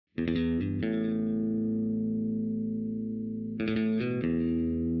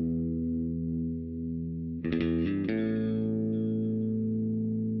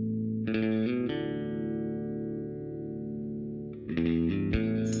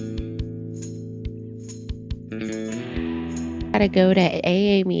Gotta go to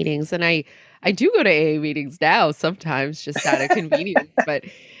AA meetings, and I do go to AA meetings now sometimes just out of convenience, I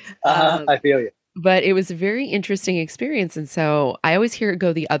um, feel you. but it was a very interesting experience, and so I always hear it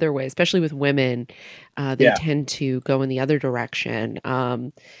go the other way, especially with women. They Yeah. tend to go in the other direction.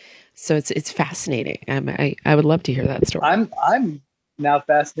 So it's fascinating. I would love to hear that story. I'm now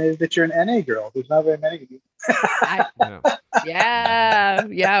fascinated that you're an NA girl. There's not very many of you. I Yeah.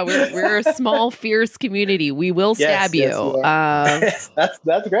 yeah, we're a small, fierce community. We will Yes, stab yes, you. you are.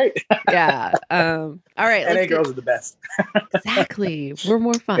 That's great. Yeah. All right, let's NA get girls are the best. exactly. We're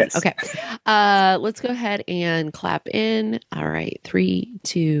more fun. Yes. Okay. Let's go ahead and clap in. All right, 3,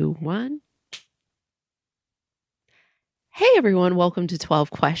 2, 1. Hey everyone, welcome to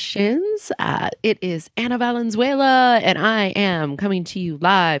 12 Questions. It is Anna Valenzuela, and I am coming to you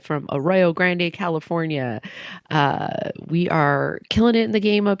live from Arroyo Grande, California. We are killing it in the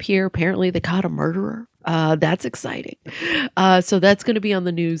game up here. Apparently, they caught a murderer. That's exciting. So that's going to be on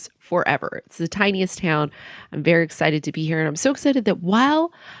the news forever. It's the tiniest town. I'm very excited to be here, and I'm so excited that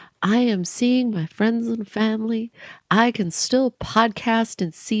while I am seeing my friends and family, I can still podcast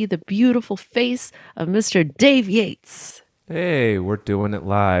and see the beautiful face of Mr. Dave Yates. Hey, we're doing it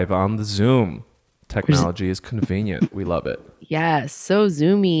live on the Zoom. Technology is convenient. We love it. Yes, so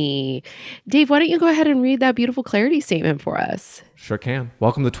zoomy. Dave, why don't you go ahead and read that beautiful clarity statement for us? Sure can.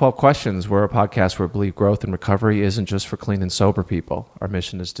 Welcome to 12 Questions. We're a podcast where we believe growth and recovery isn't just for clean and sober people. Our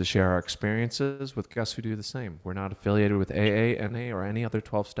mission is to share our experiences with guests who do the same. We're not affiliated with AA, NA, or any other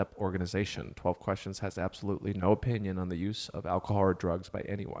 12-step organization. 12 Questions has absolutely no opinion on the use of alcohol or drugs by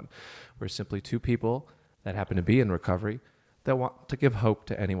anyone. We're simply two people that happen to be in recovery that want to give hope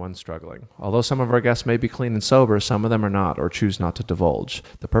to anyone struggling. Although some of our guests may be clean and sober, some of them are not or choose not to divulge.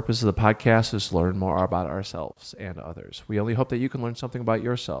 The purpose of the podcast is to learn more about ourselves and others. We only hope that you can learn something about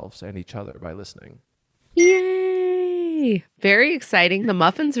yourselves and each other by listening. Yay! Very exciting. The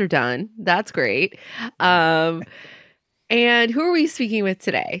muffins are done. That's great. And who are we speaking with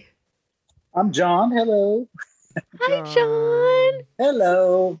today? I'm John. Hello. Hi, John.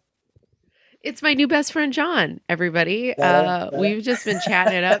 Hello. It's my new best friend, John, everybody. Ta-da. We've just been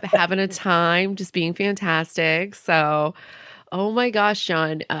chatting it up, having a time, just being fantastic. So, oh my gosh,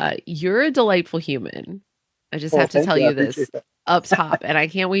 John, you're a delightful human. I just Well, have to thank tell you. I you this appreciate that. up top. And I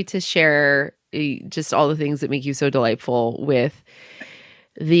can't wait to share just all the things that make you so delightful with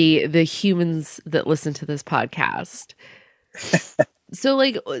the humans that listen to this podcast. So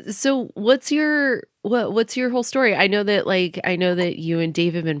what's your whole story? I know that you and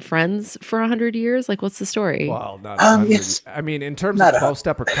Dave have been friends for 100 years. Like, what's the story? Well, not 100. Yes. I mean, in terms Not of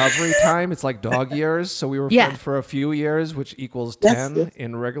 12-step recovery time, it's like dog years. So we were Yeah. friends for a few years, which equals Yes, 10 yes.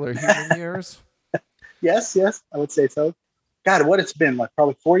 in regular human years. Yes, I would say so. God, what it's been like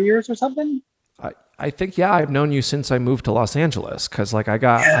probably 4 years or something. I think, yeah, I've known you since I moved to Los Angeles because like I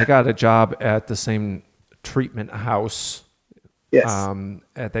got a job at the same treatment house Yes.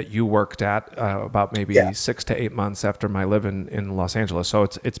 that you worked at about maybe Yeah. 6 to 8 months after my living in Los Angeles. So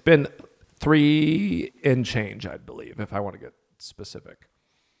it's been 3 and change, I believe, if I want to get specific.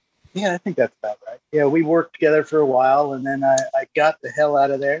 Yeah, I think that's about right. Yeah, we worked together for a while, and then I got the hell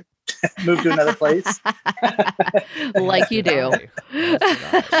out of there, moved to another place. Like you do.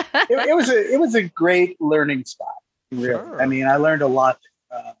 It was a great learning spot. Really, Sure. I mean, I learned a lot.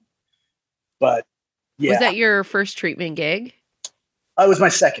 But yeah, Was that your first treatment gig? it was my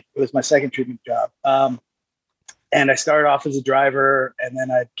second. It was my second treatment job. And I started off as a driver, and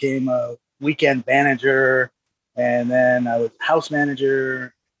then I became a weekend manager, and then I was house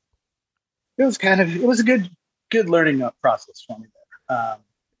manager. It was a good learning process for me there.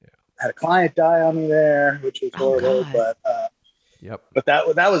 Had a client die on me there, which was Oh, horrible, God. Yep. but that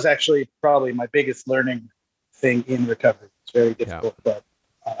was actually probably my biggest learning thing in recovery. It's very difficult, but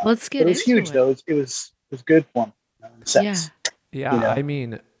Let's but get it was into huge it. though. It was good for me in a sense. Yeah, You know? I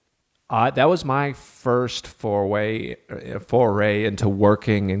mean, that was my first foray into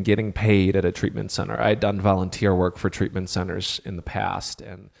working and getting paid at a treatment center. I had done volunteer work for treatment centers in the past,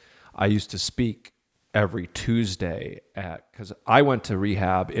 and I used to speak every Tuesday because I went to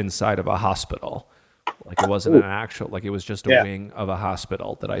rehab inside of a hospital. Like it wasn't an actual, like it was just a Yeah. wing of a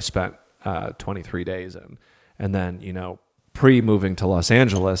hospital that I spent 23 days in. And then, pre-moving to Los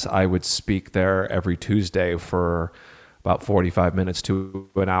Angeles, I would speak there every Tuesday for about 45 minutes to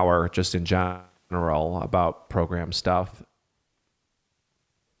an hour, just in general about program stuff.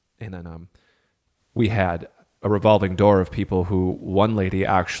 And then we had a revolving door of people who, one lady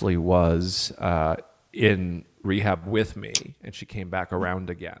actually was in rehab with me, and she came back around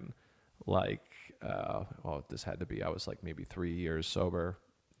again. Like, this had to be, I was like maybe 3 years sober.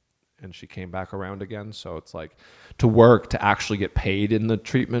 and she came back around again. So it's like to actually get paid in the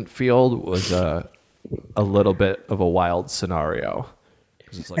treatment field was a little bit of a wild scenario.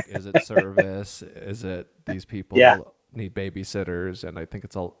 Because it's like, is it service? Is it these people need babysitters? And I think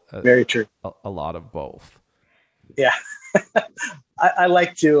it's very true. A lot of both. Yeah. I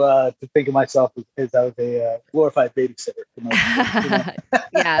like to think of myself as I was a glorified babysitter.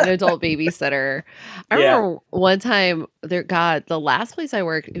 Yeah, an adult babysitter. I remember one time the last place I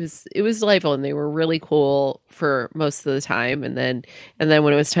worked, it was delightful and they were really cool for most of the time. And then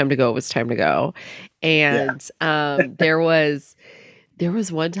when it was time to go, it was time to go. And there was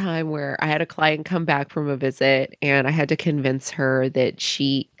one time where I had a client come back from a visit and I had to convince her that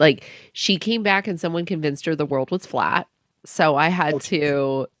she came back and someone convinced her the world was flat. So I had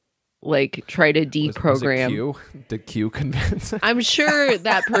to try to deprogram. Was it Q? Did Q convince? I'm sure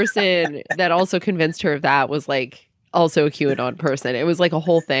that person that also convinced her of that was also a QAnon person. It was a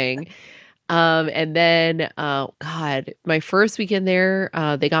whole thing. And then, God, my first weekend there,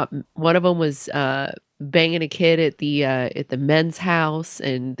 one of them was banging a kid at the men's house,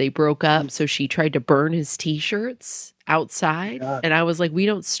 and they broke up. So she tried to burn his t-shirts outside, and I was like, "We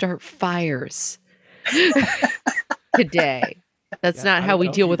don't start fires today. That's not how we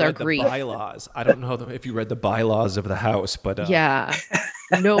deal with our grief." Bylaws. I don't know if you read the bylaws of the house, but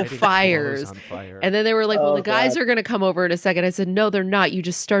no fires. And then they were like, "Well, the guys are going to come over in a second." I said, "No, they're not. You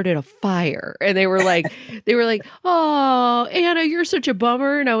just started a fire." And they were like, "Oh, Anna, you're such a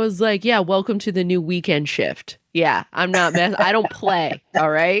bummer." And I was like, "Yeah, welcome to the new weekend shift. Yeah, I'm not I don't play.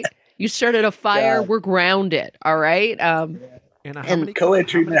 All right. You started a fire. We're grounded. All right." And how many co-ed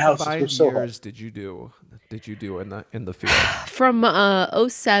treatment houses were so years did you do in the field? From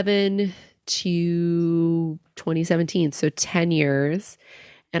 07 to 2017, so 10 years.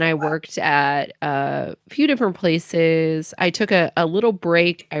 And I worked at a few different places. I took a little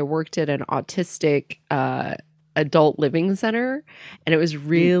break. I worked at an autistic adult living center, and it was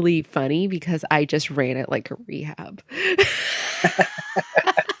really funny because I just ran it like a rehab.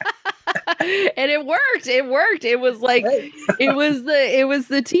 And it worked. It was it was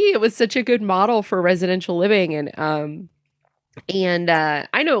the tea. It was such a good model for residential living. And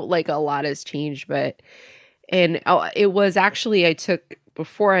I know a lot has changed, but it was actually,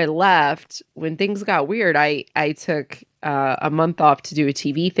 before I left, when things got weird, I took a month off to do a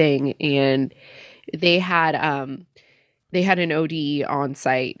TV thing, and they had an OD on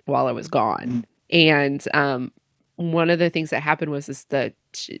site while I was gone. And one of the things that happened was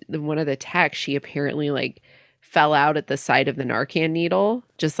one of the techs, she apparently fell out at the site of the Narcan needle,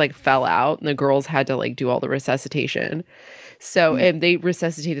 just fell out, and the girls had to do all the resuscitation. So, and they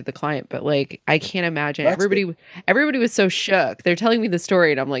resuscitated the client, but I can't imagine. Everybody was so shook. They're telling me the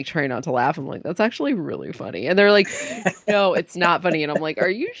story, and I'm trying not to laugh. I'm like, "That's actually really funny." And they're like, "No, it's not funny." And I'm like, "Are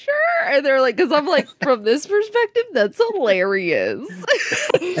you sure?" And they're like, because I'm like, "From this perspective, that's hilarious."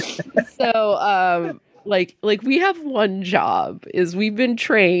 So, we have one job, is we've been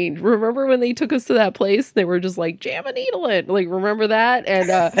trained. Remember when they took us to that place? They were just jam a needle in. Remember that?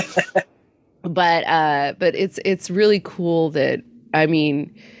 And but it's really cool that,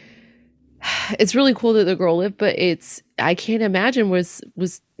 it's really cool that the girl lived, but I can't imagine, was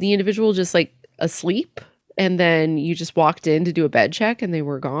the individual just asleep, and then you just walked in to do a bed check and they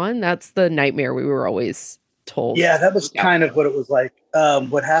were gone? That's the nightmare we were always told. Yeah, that was kind of what it was like.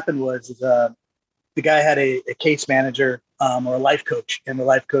 What happened was the guy had a case manager or a life coach, and the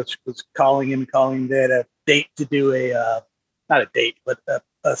life coach was calling him. They had a date to do not a date, but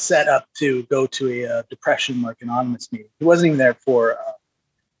a setup to go to a depression anonymous meeting. He wasn't even there for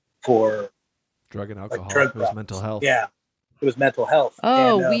drug and alcohol. It was mental health. Yeah, it was mental health.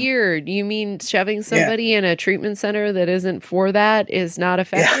 Oh, weird. You mean shoving somebody in a treatment center that isn't for that is not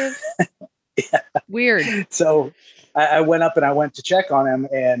effective? Yeah. Weird. So I went up and I went to check on him,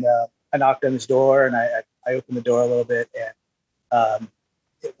 and I knocked on his door, and I opened the door a little bit, and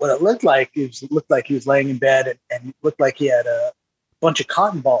what it looked like, he was laying in bed, and it looked like he had a bunch of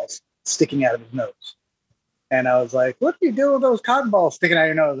cotton balls sticking out of his nose. And I was like, "What do you do with those cotton balls sticking out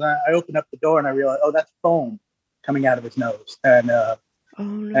of your nose?" And I opened up the door, and I realized, oh, that's foam coming out of his nose. And oh,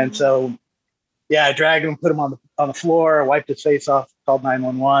 no. And so, I dragged him, put him on the floor, wiped his face off, called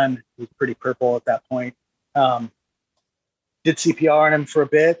 911. He was pretty purple at that point. Did CPR on him for a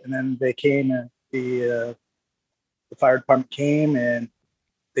bit, and then they came, and the fire department came, and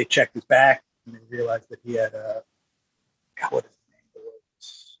they checked his back, and they realized that he had what is the name?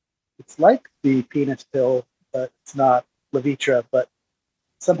 It's like the penis pill, but it's not Levitra, but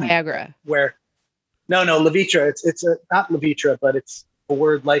something. Viagra. No, Levitra. It's not Levitra, but it's a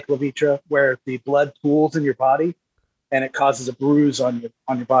word like Levitra, where the blood pools in your body. and it causes a bruise on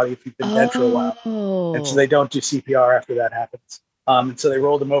your body if you've been dead for a while. And so they don't do CPR after that happens. And so they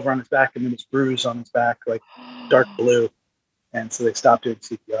rolled him over on his back, and then this bruise on his back, like dark blue. And so they stopped doing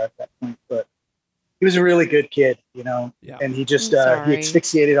CPR at that point. But he was a really good kid, you know, and he just he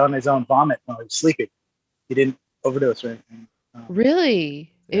asphyxiated on his own vomit while he was sleeping. He didn't overdose or anything.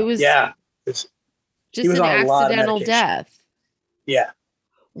 Really? It was just an accidental death. Yeah.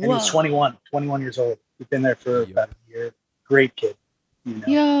 And he was 21 years old. He'd been there for about a year. Great kid. You know?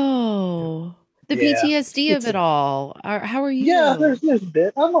 Yo. The PTSD of it all. How are you? Yeah, there's a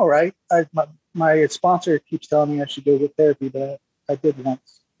bit. I'm all right. My sponsor keeps telling me I should go get therapy, but I did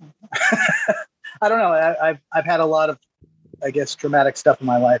once. I don't know. I've had a lot of, I guess, traumatic stuff in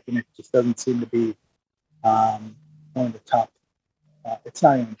my life, and it just doesn't seem to be one of the top. It's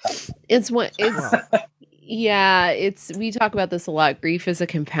not even top. We talk about this a lot. Grief is a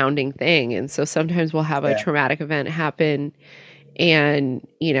compounding thing, and so sometimes we'll have a traumatic event happen, and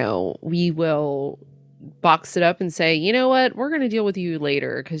you know, we will box it up and say, you know what, we're going to deal with you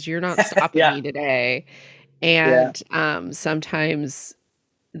later because you're not stopping me today. And sometimes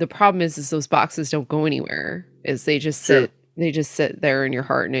the problem is those boxes don't go anywhere. Is they just sit there in your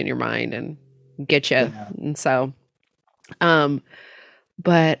heart and in your mind and get you. Yeah. And so,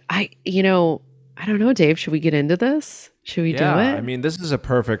 but I don't know, Dave, should we get into this? Should we do it? I mean, this is a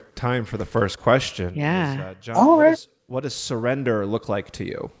perfect time for the first question. Yeah. John, what does surrender look like to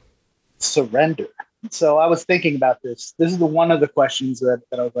you? Surrender. So I was thinking about this. This is one of the questions that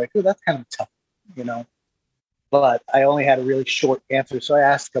I was like, oh, that's kind of tough, you know. But I only had a really short answer, so I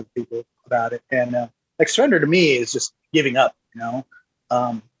asked a couple people about it. And like surrender to me is just giving up, you know.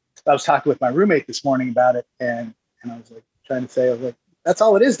 I was talking with my roommate this morning about it, and I was like trying to say, I was like, that's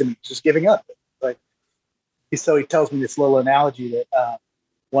all it is to me, just giving up. Like, so he tells me this little analogy that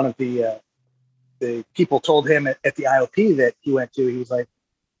one of the people told him at the IOP that he went to. He was like,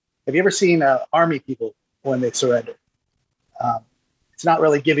 have you ever seen Army people when they surrender? It's not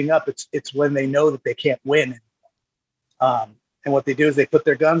really giving up. It's when they know that they can't win. And what they do is they put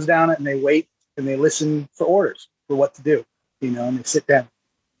their guns down and they wait and they listen for orders for what to do, you know, and they sit down.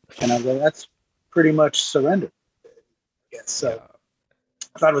 And I was like, that's pretty much surrender. Yes. So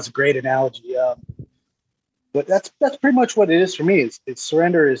I thought it was a great analogy. But that's pretty much what it is for me. Is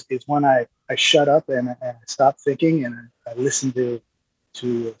surrender is when I shut up and I stop thinking and I listen to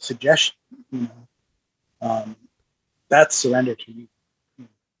suggestion, you know. That's surrender to me.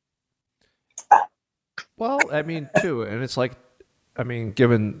 Well, I mean, too, and it's like,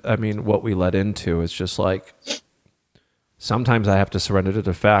 given what we led into, it's just like sometimes I have to surrender to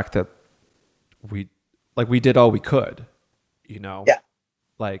the fact that we did all we could, you know. Yeah.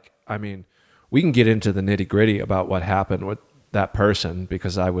 Like, I mean, we can get into the nitty gritty about what happened with that person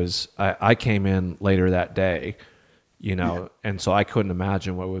because I came in later that day. You know, and so I couldn't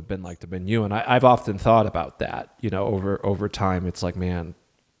imagine what it would have been like to have been you. And I've often thought about that, you know, over time. It's like, man,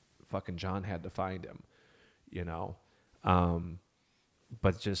 fucking John had to find him, you know.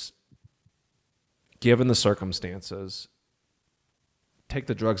 But just given the circumstances, take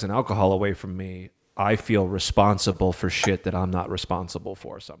the drugs and alcohol away from me, I feel responsible for shit that I'm not responsible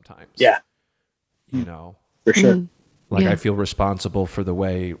for sometimes. Yeah. You know. For sure. Like I feel responsible for the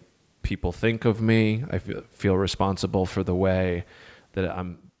way people think of me. I feel responsible for the way that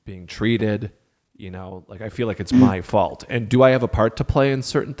I'm being treated, you know, like I feel like it's my fault. And do I have a part to play in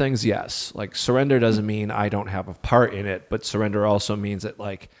certain things? Yes. Like surrender doesn't mean I don't have a part in it, but surrender also means that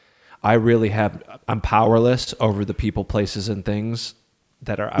like I'm powerless over the people, places, and things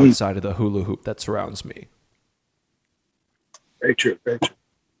that are outside of the hula hoop that surrounds me. Very true. Very true.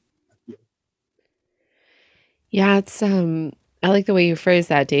 Yeah, it's I like the way you phrase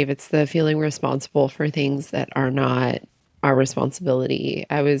that, Dave. It's the feeling responsible for things that are not our responsibility.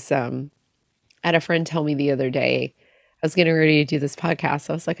 I had a friend tell me the other day, I was getting ready to do this podcast.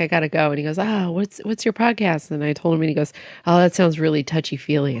 I was like, I gotta go. And he goes, what's your podcast? And I told him, and he goes, oh, that sounds really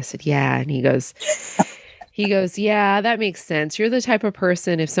touchy-feely. I said, yeah. And he goes, yeah, that makes sense. You're the type of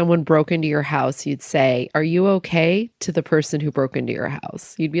person, if someone broke into your house, you'd say, are you okay, to the person who broke into your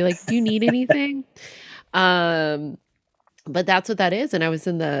house. You'd be like, do you need anything? But that's what that is. And I was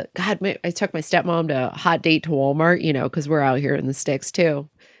I took my stepmom to a hot date to Walmart, you know, because we're out here in the sticks too.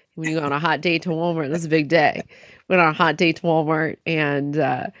 When you go on a hot date to Walmart, that's a big day. Went on a hot date to Walmart,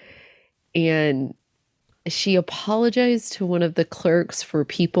 and she apologized to one of the clerks for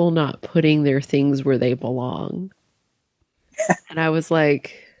people not putting their things where they belong. And I was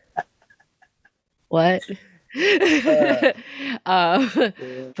like, what?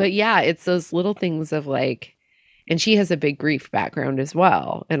 But yeah, it's those little things of like, And she has a big grief background as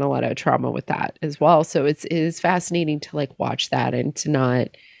well, and a lot of trauma with that as well. So it is fascinating to like watch that and to not,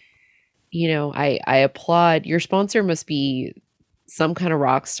 I applaud your sponsor must be some kind of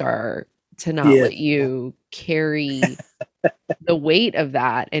rock star to not Yeah. let you carry the weight of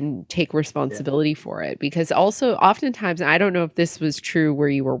that and take responsibility for it. Because also oftentimes, and I don't know if this was true where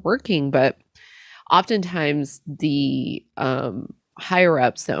you were working, but oftentimes the higher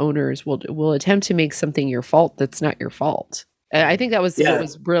ups, the owners will attempt to make something your fault that's not your fault. And I think that was what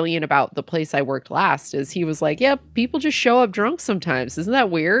was brilliant about the place I worked last is he was like, yeah, people just show up drunk sometimes. Isn't that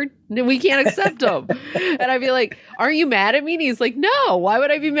weird? We can't accept them. And I'd be like, aren't you mad at me? And he's like, no, why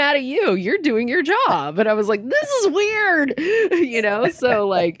would I be mad at you? You're doing your job. And I was like, this is weird, So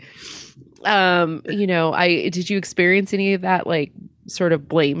like, did you experience any of that, like sort of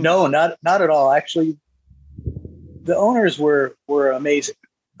blame? No, not at all. Actually, the owners were amazing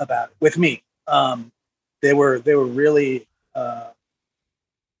about it with me. They were really,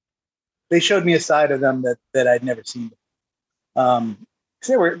 they showed me a side of them that I'd never seen before.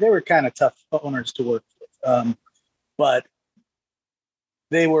 They were kind of tough owners to work with, but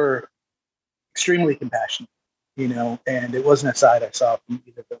they were extremely compassionate, and it wasn't a side I saw from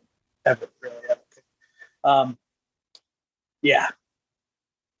either of them ever, really. I don't think. Yeah,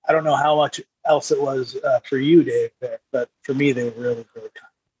 I don't know how much else it was for you, Dave, but for me, they were really, really kind.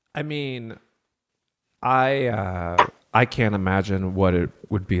 I mean, I can't imagine what it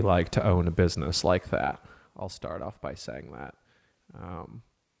would be like to own a business like that. I'll start off by saying that.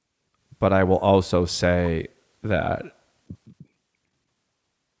 But I will also say that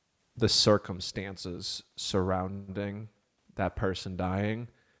the circumstances surrounding that person dying,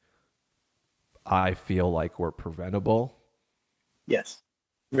 I feel like were preventable. Yes,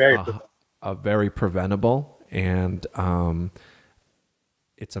 very preventable. Very preventable. And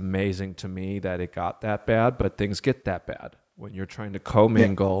it's amazing to me that it got that bad, but things get that bad when you're trying to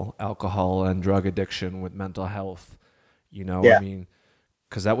commingle alcohol and drug addiction with mental health. I mean,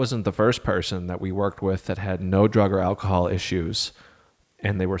 because that wasn't the first person that we worked with that had no drug or alcohol issues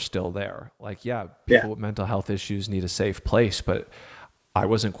and they were still there. Like, people with mental health issues need a safe place, but I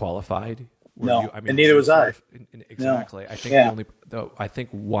wasn't qualified. And neither was I. Exactly. No. I think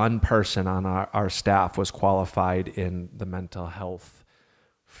one person on our staff was qualified in the mental health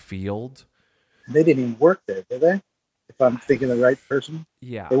field. They didn't even work there, did they? If I'm thinking the right person.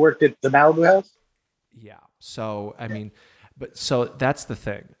 Yeah. They worked at the Malibu House? Yeah. So, I mean, so that's the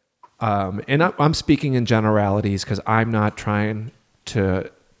thing. And I'm speaking in generalities because I'm not trying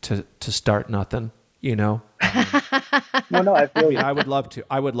to start nothing, No, I feel I would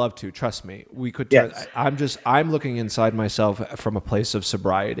love to. Trust me. We could. Yes. I'm looking inside myself from a place of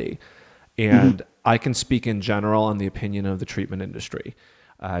sobriety, and I can speak in general on the opinion of the treatment industry.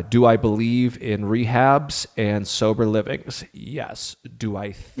 Do I believe in rehabs and sober livings? Yes. Do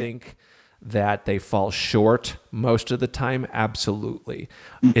I think that they fall short most of the time? Absolutely.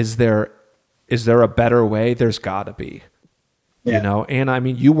 Is there a better way? There's got to be. And I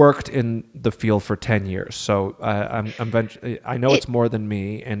mean, you worked in the field for 10 years, so I know it's more than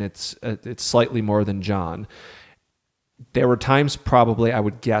me, and it's slightly more than John. There were times probably I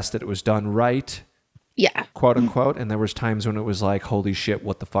would guess that it was done right, quote unquote, and there was times when it was like, holy shit,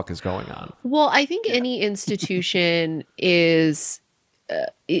 what the fuck is going on? Well, I think any institution is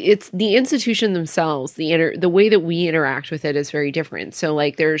it's the institution themselves, the way that we interact with it is very different. So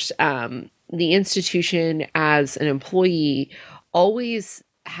like there's the institution as an employee always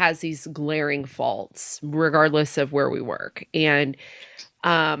has these glaring faults regardless of where we work. And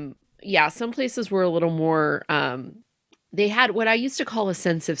some places were a little more they had what I used to call a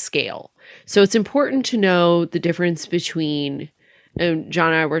sense of scale. So it's important to know the difference between, and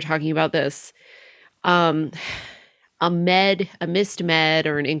John and I were talking about this, a missed med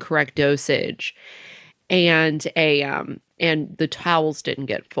or an incorrect dosage, and and the towels didn't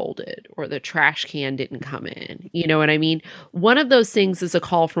get folded or the trash can didn't come in. You know what I mean? One of those things is a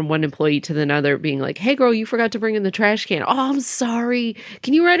call from one employee to another being like, hey girl, you forgot to bring in the trash can. Oh, I'm sorry.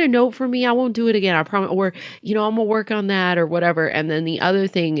 Can you write a note for me? I won't do it again. I promise. Or, I'm gonna work on that or whatever. And then the other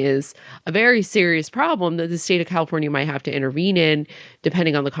thing is a very serious problem that the state of California might have to intervene in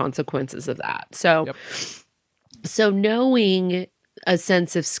depending on the consequences of that. So knowing a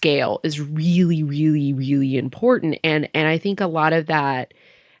sense of scale is really, really, really important. And I think a lot of that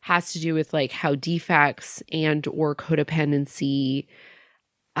has to do with like how defects and or codependency,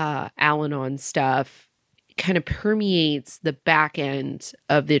 Al-Anon stuff kind of permeates the back end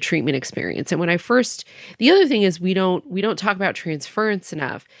of the treatment experience. And the other thing is we don't talk about transference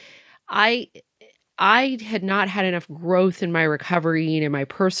enough. I had not had enough growth in my recovery and in my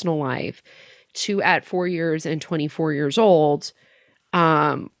personal life to at 4 years and 24 years old,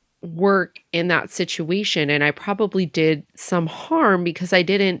 work in that situation. And I probably did some harm because I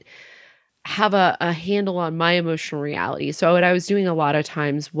didn't have a handle on my emotional reality. So what I was doing a lot of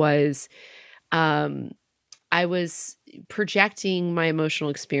times was I was projecting my emotional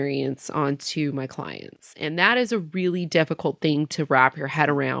experience onto my clients. And that is a really difficult thing to wrap your head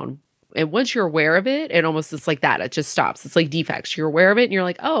around. And once you're aware of it, it almost is like that. It just stops. It's like defects. You're aware of it and you're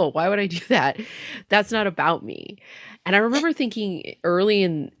like, oh, why would I do that? That's not about me. And I remember thinking early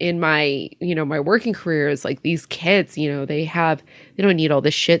in my, my working career is like these kids, they don't need all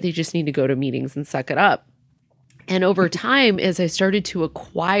this shit. They just need to go to meetings and suck it up. And over time, as I started to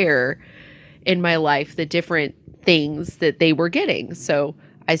acquire in my life the different things that they were getting. So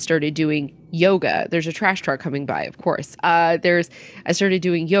I started doing yoga. There's a trash truck coming by, of course. I started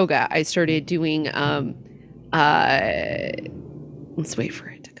doing yoga. I started doing let's wait for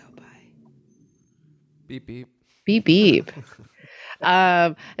it to go by. Beep beep. Beep beep.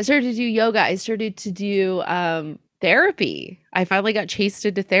 I started to do yoga. I started to do therapy. I finally got chased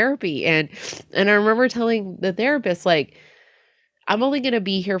into therapy. And I remember telling the therapist, like, I'm only going to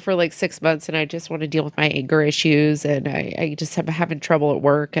be here for like 6 months and I just want to deal with my anger issues. And I just am having trouble at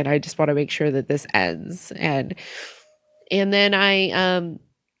work and I just want to make sure that this ends. And then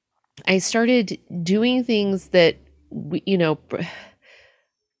I started doing things that,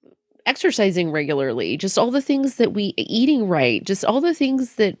 exercising regularly, just all the things that eating right, just all the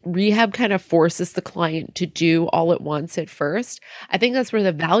things that rehab kind of forces the client to do all at once at first. I think that's where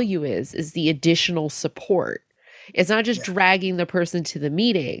the value is the additional support. It's not just dragging the person to the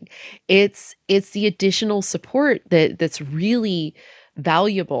meeting. It's the additional support that's really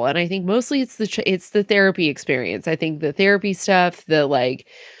valuable. And I think mostly it's the therapy experience. I think the therapy stuff,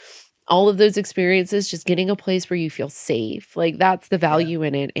 all of those experiences, just getting a place where you feel safe, like that's the value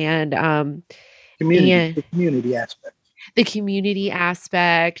in it. And the community aspect. The community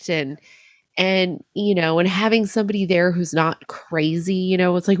aspect and having somebody there who's not crazy,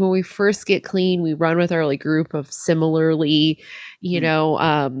 it's like when we first get clean, we run with our group of similarly,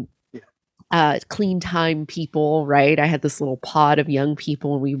 clean time people, right? I had this little pod of young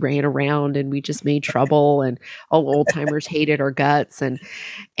people and we ran around and we just made trouble and all old timers hated our guts. And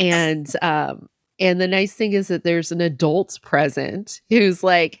the nice thing is that there's an adult present who's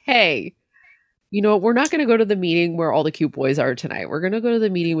like, hey, we're not going to go to the meeting where all the cute boys are tonight. We're going to go to the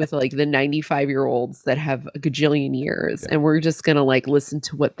meeting with the 95-year-olds that have a gajillion years. And we're just going to listen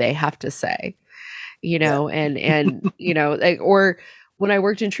to what they have to say, or when I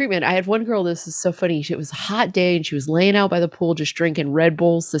worked in treatment, I had one girl, this is so funny. It was a hot day and she was laying out by the pool, just drinking Red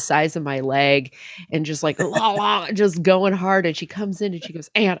Bulls the size of my leg and just just going hard. And she comes in and she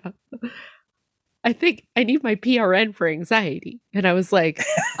goes, Anna, I think I need my PRN for anxiety. And I was like,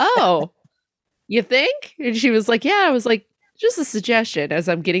 oh, you think? And she was like, yeah. I was like, just a suggestion. As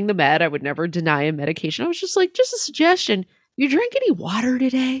I'm getting the med, I would never deny a medication. I was just like, just a suggestion. You drink any water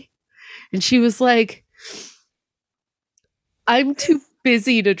today? And she was like, I'm too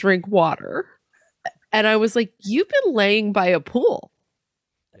busy to drink water. And I was like, you've been laying by a pool.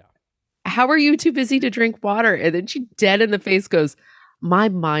 Yeah. How are you too busy to drink water? And then she dead in the face goes, my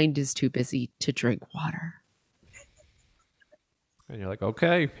mind is too busy to drink water. And you're like,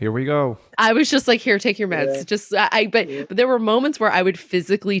 okay, here we go. I was just like, here, take your meds. Yeah. But there were moments where I would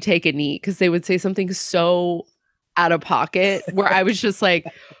physically take a knee because they would say something so out of pocket where I was just like,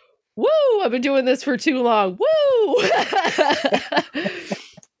 woo, I've been doing this for too long. Woo.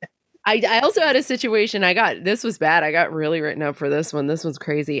 I also had a situation. This was bad. I got really written up for this one. This one's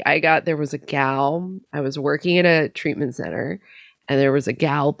crazy. There was a gal, I was working at a treatment center and there was a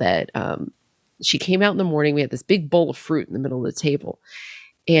gal that, she came out in the morning. We had this big bowl of fruit in the middle of the table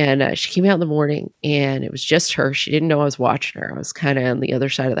and she came out in the morning and it was just her. She didn't know I was watching her. I was kind of on the other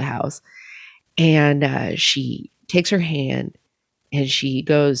side of the house and she takes her hand and she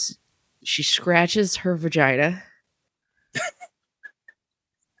scratches her vagina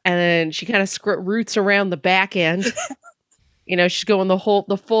and then she kind of roots around the back end. She's going the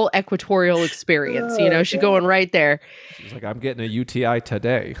full equatorial experience. She's going right there. She's like, I'm getting a UTI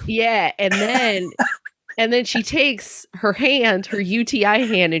today. Yeah. And then she takes her UTI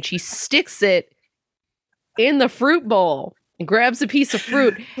hand, and she sticks it in the fruit bowl and grabs a piece of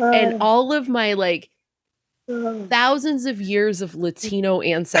fruit. And all of my thousands of years of Latino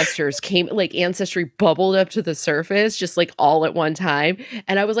ancestors ancestry bubbled up to the surface, just all at one time.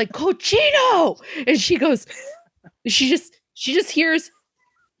 And I was like, cochino. And she goes, she just hears,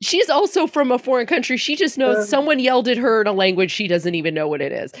 she's also from a foreign country. She just knows someone yelled at her in a language she doesn't even know what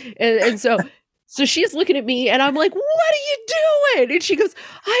it is. And so So she's looking at me and I'm like, what are you doing? And she goes,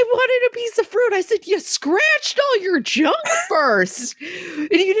 I wanted a piece of fruit. I said, you scratched all your junk first and you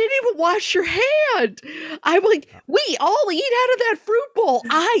didn't even wash your hand. I'm like, we all eat out of that fruit bowl.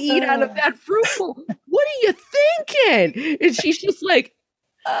 I eat out of that fruit bowl. What are you thinking? And she's just like,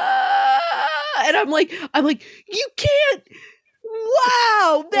 and I'm like, you can't.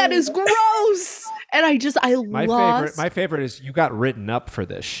 Wow, that is gross. And My favorite is you got written up for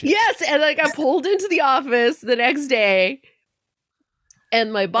this shit. Yes, and I got pulled into the office the next day,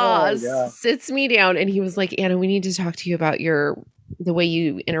 and my boss sits me down, and he was like, Anna, we need to talk to you about the way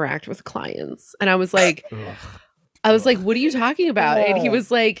you interact with clients. And I was like, what are you talking about? And he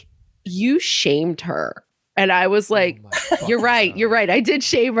was like, you shamed her. And I was like, you're right. I did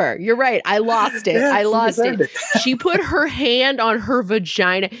shame her. You're right. I lost it. Yeah, I lost it. She put her hand on her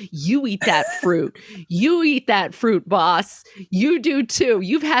vagina. You eat that fruit. You eat that fruit, boss. You do too.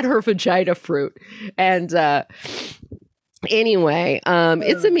 You've had her vagina fruit. And anyway,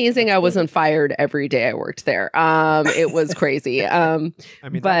 it's amazing I wasn't fired every day I worked there. It was crazy. I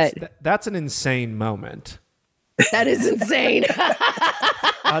mean, that's an insane moment. That is insane.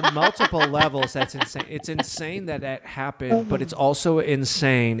 On multiple levels, that's insane. It's insane that happened, but it's also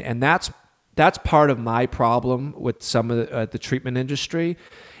insane, and that's part of my problem with some of the treatment industry.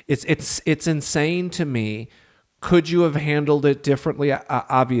 It's insane to me. Could you have handled it differently?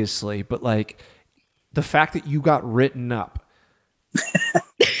 Obviously, but like the fact that you got written up,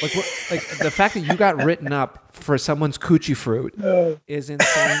 like the fact that you got written up for someone's coochie fruit is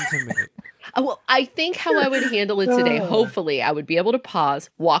insane to me. Well, I think how I would handle it today, hopefully I would be able to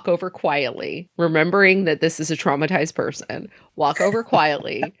pause, walk over quietly, remembering that this is a traumatized person, walk over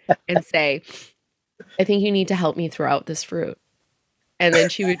quietly and say, I think you need to help me throw out this fruit. And then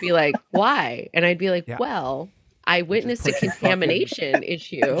she would be like, why? And I'd be like, well, I witnessed a contamination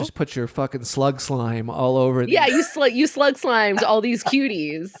issue. Just put your fucking slug slime all over. Yeah, you slug slimed all these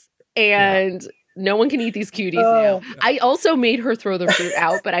cuties. And no one can eat these cuties now. I also made her throw the fruit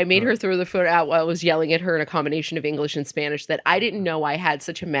out, but I made her throw the fruit out while I was yelling at her in a combination of English and Spanish that I didn't know I had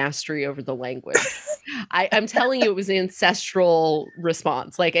such a mastery over the language. I'm telling you, it was an ancestral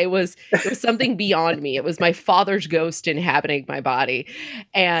response. Like it was something beyond me. It was my father's ghost inhabiting my body.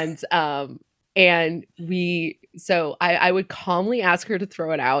 And I would calmly ask her to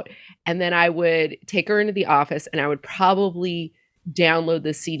throw it out. And then I would take her into the office and I would probably download the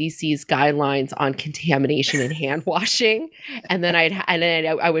CDC's guidelines on contamination and hand washing, and then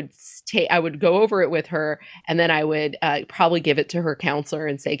I would go over it with her, and then I would probably give it to her counselor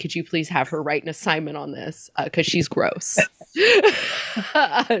and say, could you please have her write an assignment on this because she's gross. She's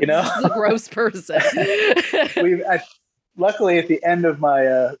a gross person. Luckily, at the end of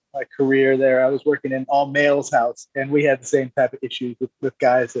my my career there, I was working in all males house, and we had the same type of issues with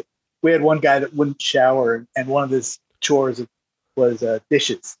guys. That we had one guy that wouldn't shower, and one of his chores was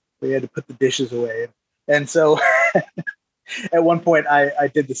dishes. We had to put the dishes away. And so at one point I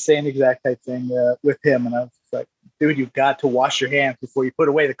did the same exact type thing with him. And I was just like, dude, you've got to wash your hands before you put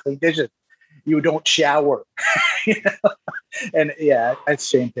away the clean dishes. You don't shower. And I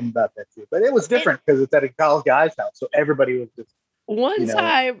shamed him about that too. But it was different because it's at a college guy's house. So everybody was just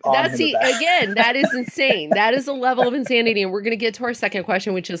time. That is insane. That is a level of insanity. And we're going to get to our second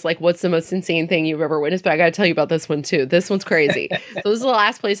question, which is like, what's the most insane thing you've ever witnessed? But I got to tell you about this one too. This one's crazy. So this is the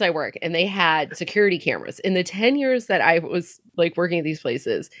last place I work, and they had security cameras. In the 10 years that I was like working at these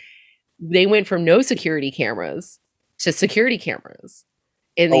places, they went from no security cameras to security cameras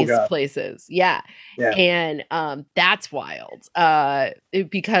in these places. Yeah. And that's wild.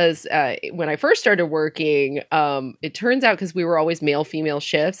 Because when I first started working, it turns out, because we were always male female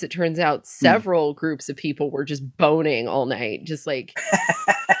shifts, it turns out several groups of people were just boning all night, just like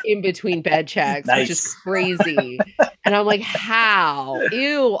in between bed checks, which is crazy. And I'm like, how?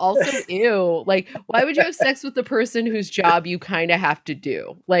 Ew. Also, ew. Like, why would you have sex with the person whose job you kind of have to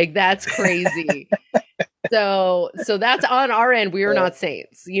do? Like, that's crazy. So that's on our end. We are not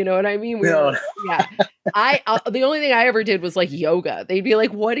saints. You know what I mean? The only thing I ever did was like yoga. They'd be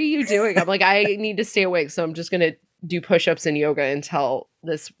like, what are you doing? I'm like, I need to stay awake. So I'm just going to do push-ups and yoga until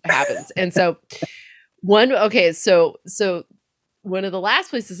this happens. And so one of the last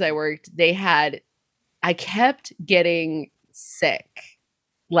places I worked, I kept getting sick,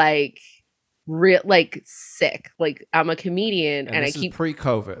 like sick. Like I'm a comedian and I keep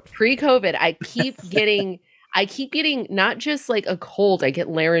pre-COVID. I keep getting not just like a cold, I get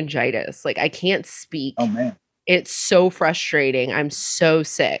laryngitis. Like I can't speak. Oh man. It's so frustrating. I'm so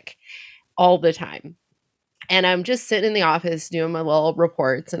sick all the time. And I'm just sitting in the office doing my little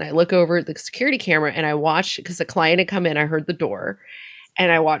reports, and I look over at the security camera and I watch, because the client had come in, I heard the door,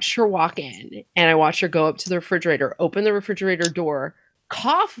 And I watched her walk in, and I watched her go up to the refrigerator, open the refrigerator door,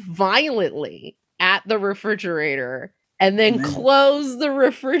 cough violently at the refrigerator, and then close the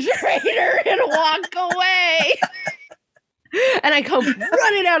refrigerator and walk away. And I come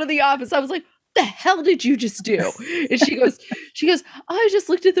running out of the office. I was like, the hell did you just do? And she goes, oh, I just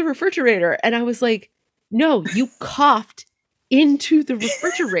looked at the refrigerator. And I was like, no, you coughed into the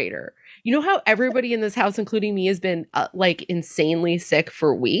refrigerator. You know how everybody in this house, including me, has been like insanely sick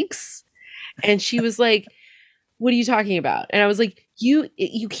for weeks? And she was like, what are you talking about? And I was like, you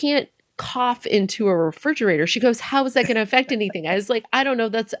can't cough into a refrigerator. She goes, how is that going to affect anything? I was like, I don't know.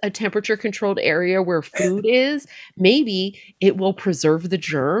 That's a temperature controlled area where food is. Maybe it will preserve the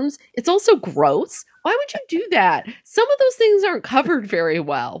germs. It's also gross. Why would you do that? Some of those things aren't covered very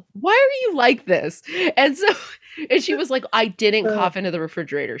well. Why are you like this? And she was like, I didn't cough into the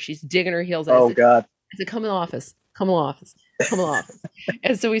refrigerator. She's digging her heels. God. I said, come in the office. Come in the office. Come in the office.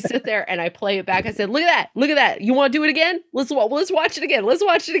 And so we sit there and I play it back. I said, look at that. Look at that. You want to do it again? Let's watch it again. Let's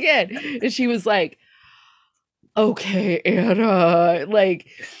watch it again. And she was like, okay, Anna. Like,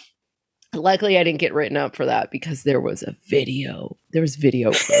 luckily I didn't get written up for that because there was video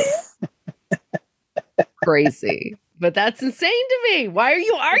proof. Crazy. But that's insane to me. Why are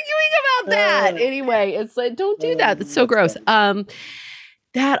you arguing about that? Anyway, it's like, don't do that. That's so gross.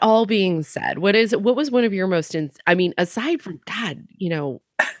 That all being said, what was one of your most, aside from God,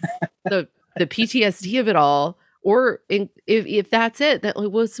 the PTSD of it all, or if that's it, that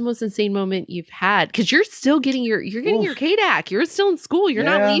what's the most insane moment you've had? Because you're still getting your KDAC. You're still in school. You're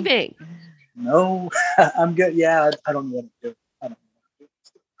not leaving. No, I'm good. Yeah, I don't know what to do.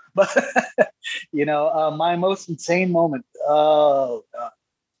 But my most insane moment. Oh God.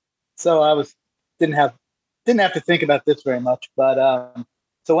 So I didn't have to think about this very much, but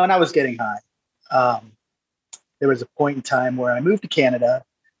so when I was getting high, there was a point in time where I moved to Canada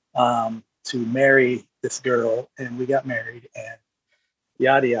to marry this girl, and we got married, and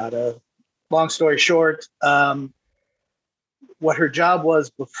yada yada. Long story short, what her job was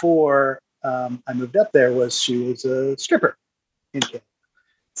before I moved up there was she was a stripper in Canada.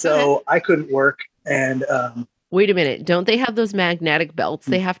 So I couldn't work, and wait a minute, don't they have those magnetic belts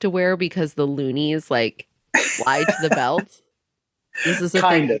they have to wear because the loonies like fly to the belt? This is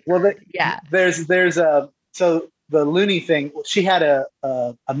kind of. Well, there's so the loony thing. She had a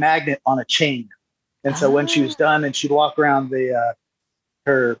magnet on a chain, and so when she was done and she'd walk around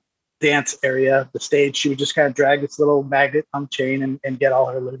her dance area, the stage, she would just kind of drag this little magnet on the chain and get all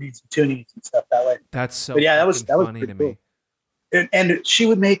her loonies and toonies and stuff that way. That's so. But yeah, that was funny to cool. me. And she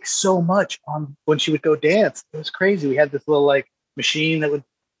would make so much when she would go dance. It was crazy. We had this little like machine that would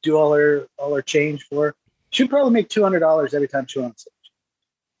do all her change for her. She'd probably make $200 every time she went on stage.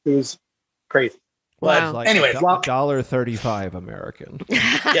 It was crazy. Wow. But like anyway, $1.35 American.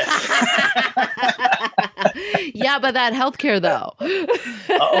 Yeah, but that healthcare though.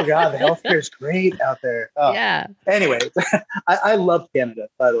 Oh God, the healthcare is great out there. Oh. Yeah. Anyway, I love Canada.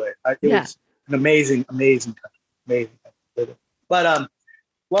 By the way, it was an amazing country. Amazing country. But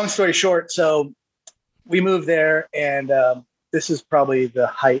long story short, so we moved there, and this is probably the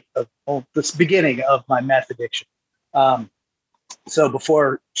height of this beginning of my meth addiction. So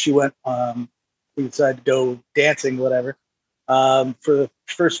before she went, we decided to go dancing, whatever. For the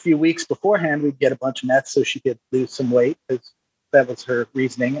first few weeks beforehand, we'd get a bunch of meth so she could lose some weight, because that was her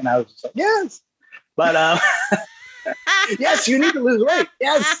reasoning. And I was just like, yes, but yes, you need to lose weight.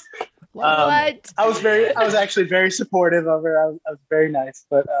 Yes. What? I was actually very supportive of her. I was very nice,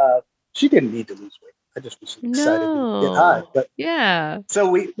 but she didn't need to lose weight. I just was excited to get high. But yeah. So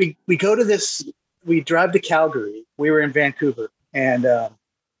we go to this. We drive to Calgary. We were in Vancouver, and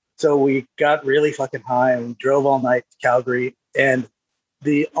so we got really fucking high and we drove all night to Calgary. And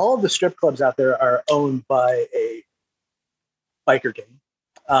all of the strip clubs out there are owned by a biker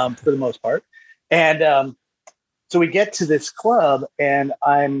gang, for the most part. And so we get to this club, and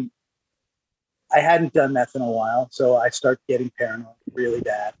I hadn't done meth in a while, so I start getting paranoid really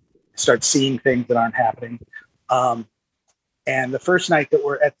bad. I start seeing things that aren't happening. And the first night that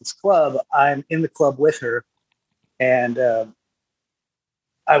we're at this club, I'm in the club with her, and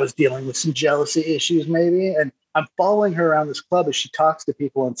I was dealing with some jealousy issues maybe, and I'm following her around this club as she talks to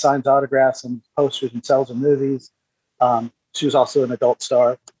people and signs autographs and posters and sells them movies. She was also an adult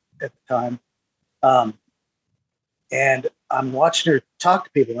star at the time. And I'm watching her talk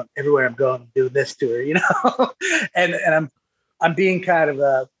to people everywhere I'm going and doing this to her, you know, and I'm being kind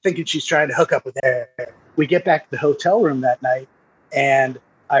of thinking she's trying to hook up with her. We get back to the hotel room that night, and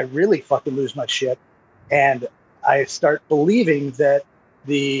I really fucking lose my shit. And I start believing that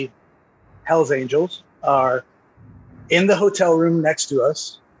the Hells Angels are in the hotel room next to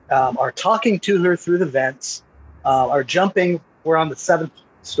us, are talking to her through the vents, are jumping. We're on the 7th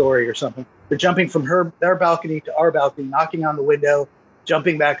story or something. They're jumping from their balcony to our balcony, knocking on the window,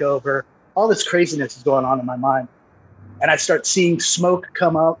 jumping back over. All this craziness is going on in my mind. And I start seeing smoke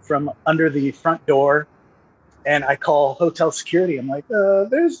come up from under the front door. And I call hotel security. I'm like,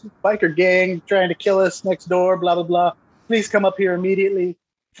 there's a biker gang trying to kill us next door, blah, blah, blah. Please come up here immediately.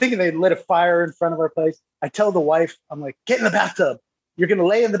 Thinking they lit a fire in front of our place. I tell the wife, I'm like, get in the bathtub. You're going to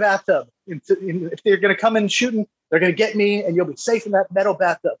lay in the bathtub. If they're going to come in shooting, they're going to get me and you'll be safe in that metal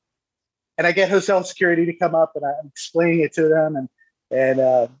bathtub. And I get hotel security to come up and I'm explaining it to them.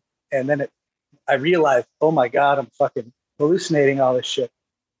 And then I realized, oh my God, I'm fucking hallucinating all this shit.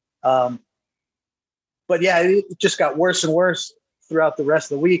 But yeah, it just got worse and worse throughout the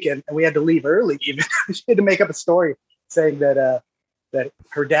rest of the week. And we had to leave early even. She had to make up a story saying that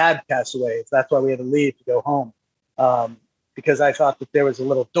her dad passed away. So that's why we had to leave to go home. Because I thought that there was a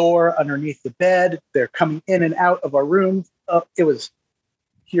little door underneath the bed. They're coming in and out of our room. It was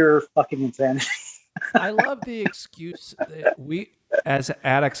pure fucking insanity. I love the excuse that we, as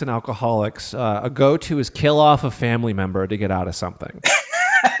addicts and alcoholics, a go-to is kill off a family member to get out of something.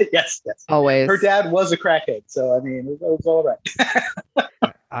 Yes. Always. Her dad was a crackhead, so I mean, it was all right.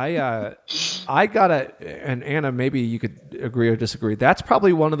 I gotta, and Anna, maybe you could agree or disagree. That's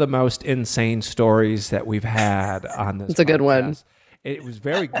probably one of the most insane stories that we've had on this. It's a good one. It was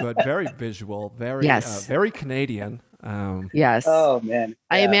very good, very visual, very Yes. very Canadian. Yes. Oh man,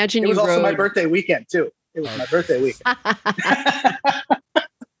 I imagine it was you also my rode- birthday weekend too. It was my birthday weekend.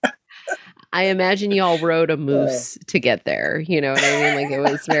 I imagine you all rode a moose to get there. You know what I mean? Like it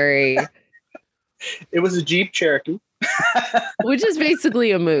was very, It was a Jeep Cherokee. which is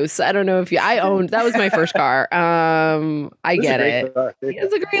basically a moose. I don't know if I owned, that was my first car. I It was a get great it. car.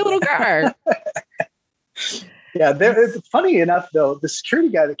 It's a great little car. Yeah, it's funny enough though. The security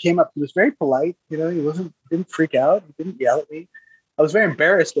guy that came up, he was very polite. You know, didn't freak out. He didn't yell at me. I was very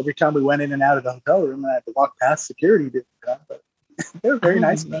embarrassed every time we went in and out of the hotel room, and I had to walk past security. But they were very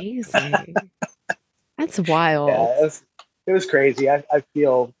nice. Amazing. That's wild. Yeah, it was crazy. I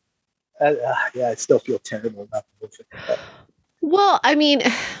feel, I still feel terrible about it. Well, I mean,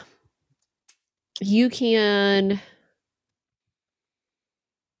 you can.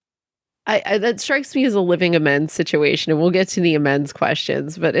 I that strikes me as a living amends situation, and we'll get to the amends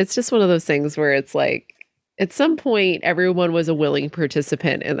questions. But it's just one of those things where it's like, at some point, everyone was a willing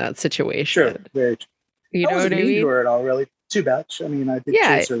participant in that situation. Sure, very true. You know what I mean? To her at all, really. Too much. I mean, I did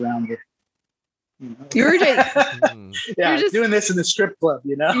chase her around it. You know? You were yeah, just doing this in the strip club.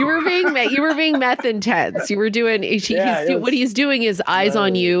 You know, you were being meth intense. You were doing. What he's doing is eyes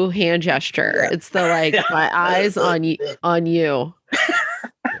on you, hand gesture. Yeah. It's the like my eyes on you.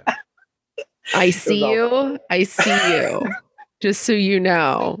 I see you. I see you. Just so you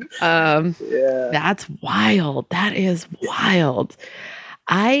know. That's wild. That is wild.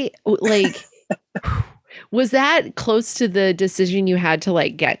 I like. Was that close to the decision you had to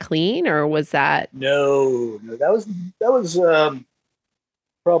like get clean, or was that? No, that was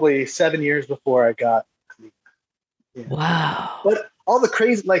probably 7 years before I got clean. Yeah. Wow. But all the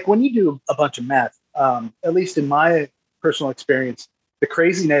crazy, like when you do a bunch of meth, at least in my personal experience, the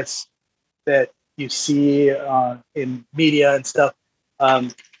craziness that you see in media and stuff,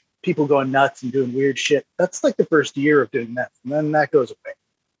 people going nuts and doing weird shit. That's like the first year of doing meth, and then that goes away.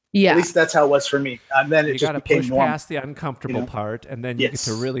 Yeah. At least that's how it was for me. And then it You just got to became push normal. past the uncomfortable part, and then you get Yes.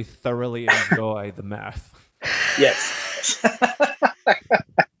 to really thoroughly enjoy the meth. Yes.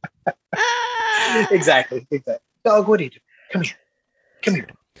 Exactly. Dog, what are you doing? Come here.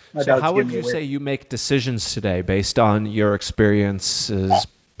 My So dog's how would giving me you a weird- say you make decisions today based on your experiences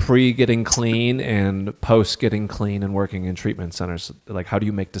pre getting clean and post getting clean and working in treatment centers? Like, how do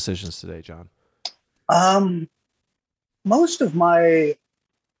you make decisions today, John? Most of my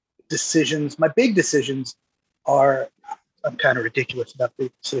decisions, my big decisions are, I'm kind of ridiculous about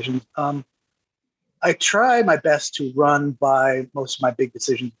big decisions. I try my best to run by most of my big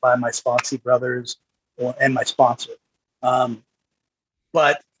decisions by my sponsee brothers and my sponsor.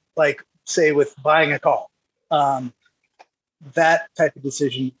 But like say with buying a car, that type of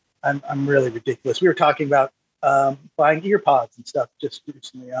decision, I'm really ridiculous. We were talking about buying ear pods and stuff just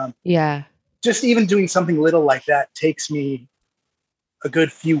recently. Yeah. Just even doing something little like that takes me a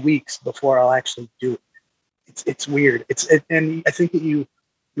good few weeks before I'll actually do it. It's weird. And I think that you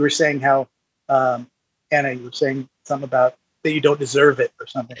were saying how, Anna, you were saying something about that you don't deserve it or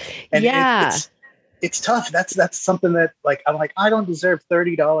something. And Yeah. it's tough. That's something that like, I'm like, I don't deserve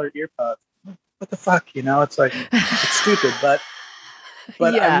 $30 ear pods. What the fuck? You know, it's like, it's stupid, but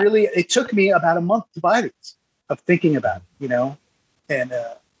Yeah. it took me about a month to buy these. of thinking about it, you know, and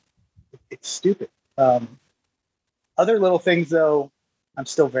it's stupid. Other little things though, I'm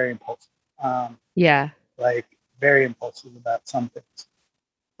still very impulsive. Yeah. Like very impulsive about some things.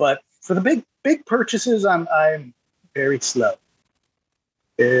 But for the big purchases, I'm very slow.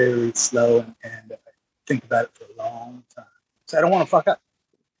 Very slow, and I think about it for a long time. So I don't want to fuck up.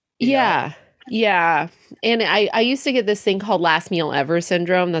 Yeah. Know? Yeah. And I used to get this thing called last meal ever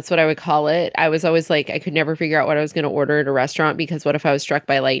syndrome. That's what I would call it. I was always like, I could never figure out what I was going to order at a restaurant because what if I was struck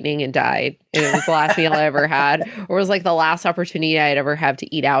by lightning and died and it was the last meal I ever had, or it was like the last opportunity I'd ever have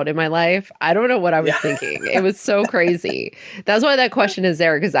to eat out in my life? I don't know what I was thinking. It was so crazy. That's why that question is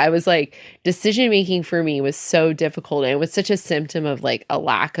there, because I was like, decision making for me was so difficult. And it was such a symptom of like a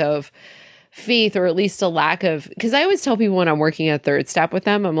lack of faith, or at least a lack of, because I always tell people when I'm working at Third Step with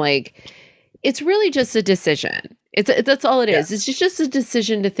them, I'm like, it's really just a decision. That's all it is. It's just a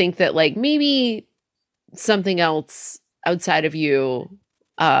decision to think that like maybe something else outside of you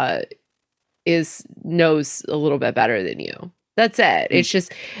knows a little bit better than you. That's it. It's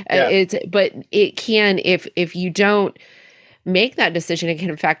just but it can, if you don't make that decision, it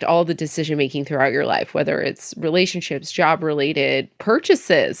can affect all the decision making throughout your life, whether it's relationships, job related,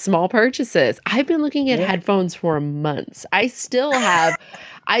 purchases, small purchases. I've been looking at headphones for months. I still have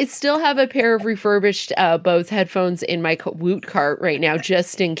a pair of refurbished Bose headphones in my Woot cart right now,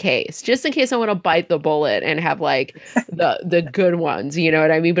 just in case I want to bite the bullet and have like the good ones, you know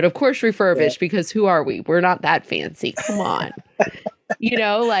what I mean? But of course refurbished, because who are we? We're not that fancy. Come on. You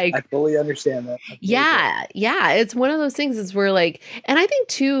know, like, I fully understand that. Yeah. It's one of those things is where like, and I think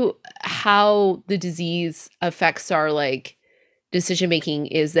too, how the disease affects our like decision making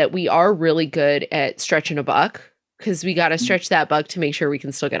is that we are really good at stretching a buck, because we got to stretch that buck to make sure we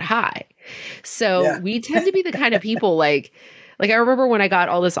can still get high. So we tend to be the kind of people like I remember when I got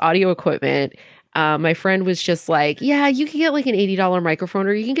all this audio equipment, my friend was just like, yeah, you can get like an $80 microphone,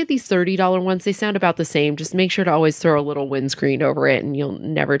 or you can get these $30 ones. They sound about the same. Just make sure to always throw a little windscreen over it and you'll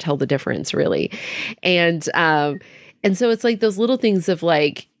never tell the difference really. And so it's like those little things of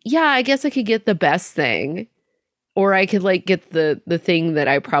like, yeah, I guess I could get the best thing, or I could like get the thing that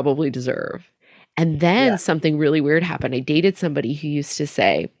I probably deserve. And then something really weird happened. I dated somebody who used to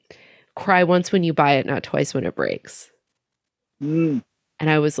say, cry once when you buy it, not twice when it breaks. And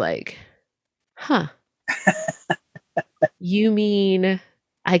I was like, huh. You mean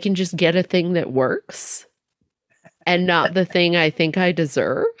I can just get a thing that works and not the thing I think I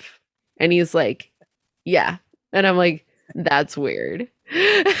deserve? And he's like, yeah. And I'm like, that's weird.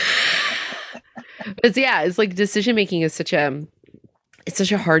 But yeah, it's like decision making is such a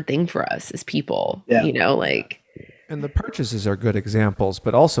hard thing for us as people, you know, like. And the purchases are good examples,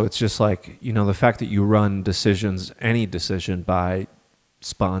 but also it's just like, you know, the fact that you run decisions, any decision by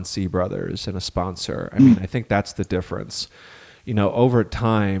Sponsee Brothers and a sponsor. I mean, I think that's the difference. You know, over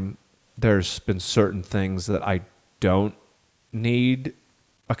time, there's been certain things that I don't need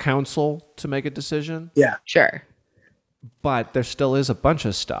a counsel to make a decision. Yeah. Sure. But there still is a bunch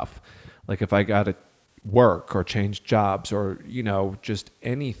of stuff. Like if I got to work or change jobs or, you know, just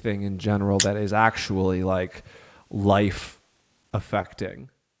anything in general that is actually like life affecting.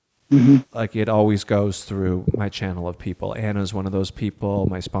 Like it always goes through my channel of people. Anna's one of those people,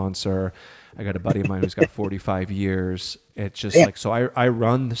 my sponsor. I got a buddy of mine who's got 45 years. It's just like, so I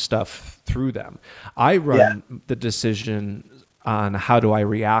run the stuff through them. I run the decision on how do I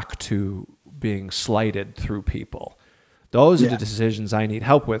react to being slighted through people. Those are the decisions I need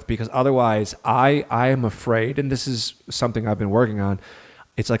help with, because otherwise I am afraid, and this is something I've been working on.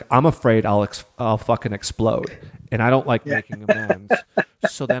 It's like, I'm afraid I'll fucking explode, and I don't like making amends.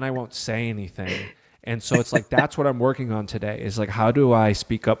 So then I won't say anything. And so it's like, that's what I'm working on today, is like, how do I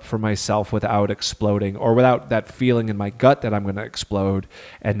speak up for myself without exploding, or without that feeling in my gut that I'm going to explode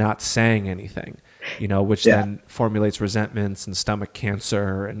and not saying anything, you know, which then formulates resentments and stomach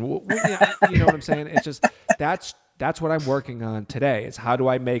cancer. And you know what I'm saying? It's just, that's what I'm working on today, is how do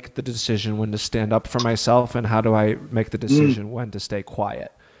I make the decision when to stand up for myself, and how do I make the decision when to stay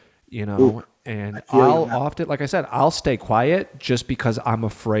quiet, you know? And I'll often, like I said, I'll stay quiet just because I'm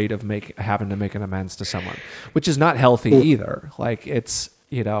afraid of having to make an amends to someone, which is not healthy either. Like it's,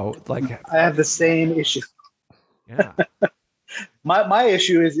 you know, like I have the same issue. Yeah. My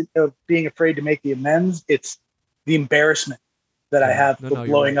issue is of being afraid to make the amends. It's the embarrassment that I have for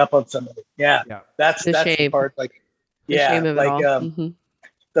blowing up on somebody. Yeah. That's the part. Like, shame of like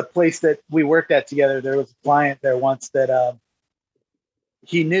the place that we worked at together, there was a client there once that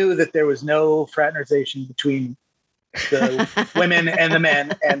he knew that there was no fraternization between the women and the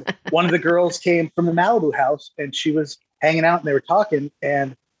men. And one of the girls came from the Malibu house, and she was hanging out and they were talking.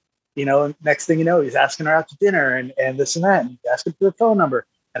 And next thing you know, he's asking her out to dinner and this and that, and he's asking for the phone number.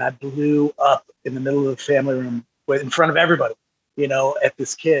 And I blew up in the middle of the family room in front of everybody, at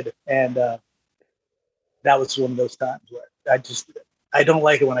this kid. And that was one of those times where I don't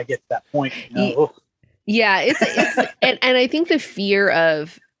like it when I get to that point. Yeah, it's and I think the fear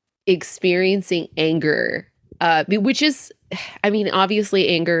of experiencing anger, which is, obviously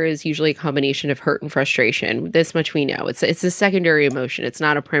anger is usually a combination of hurt and frustration. This much we know. It's a secondary emotion. It's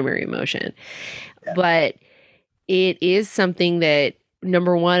not a primary emotion. Yeah. But it is something that,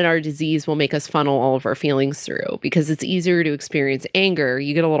 number one, our disease will make us funnel all of our feelings through, because it's easier to experience anger.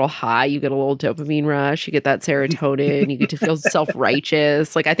 You get a little high, you get a little dopamine rush, you get that serotonin, you get to feel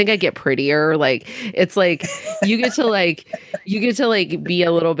self-righteous. Like, I think I get prettier. Like, it's like you get to be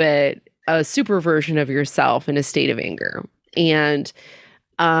a little bit a super version of yourself in a state of anger. And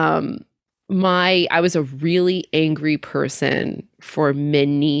I was a really angry person for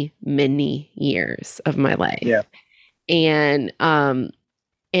many, many years of my life. Yeah. And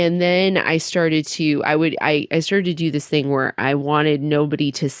then I started to, I started to do this thing where I wanted nobody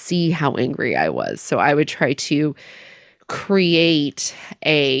to see how angry I was. So I would try to create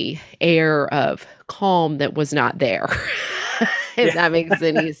a air of calm that was not there, if that makes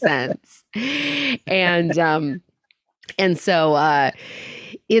any sense. And so,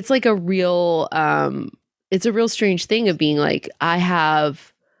 it's like it's a real strange thing of being like, I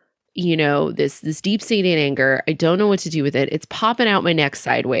have, this deep seated anger. I don't know what to do with it. It's popping out my neck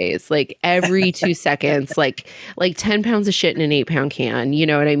sideways, like every 2 seconds, like 10 pounds of shit in an 8-pound can. You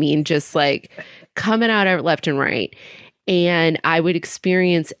know what I mean? Just like coming out left and right. And I would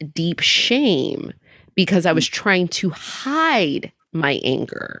experience deep shame because I was trying to hide my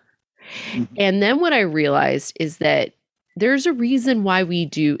anger. Mm-hmm. And then what I realized is that there's a reason why we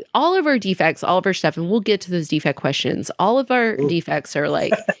do all of our defects, all of our stuff, and we'll get to those defect questions. All of our defects are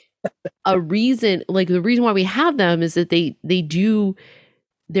like a reason, like the reason why we have them is that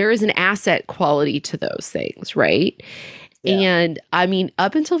there is an asset quality to those things, right? Yeah. And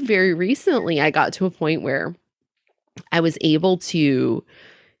up until very recently, I got to a point where I was able to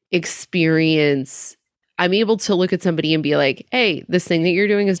I'm able to look at somebody and be like, hey, this thing that you're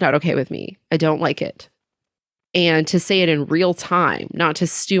doing is not okay with me. I don't like it. And to say it in real time, not to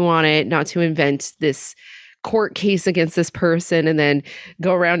stew on it, not to invent this court case against this person and then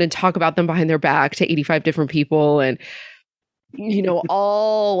go around and talk about them behind their back to 85 different people and,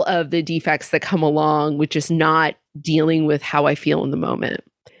 all of the defects that come along with just not dealing with how I feel in the moment.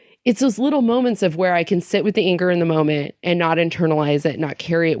 It's those little moments of where I can sit with the anger in the moment and not internalize it, not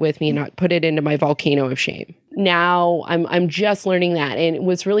carry it with me, not put it into my volcano of shame. Now I'm just learning that. And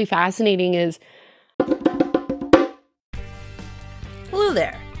what's really fascinating is, hello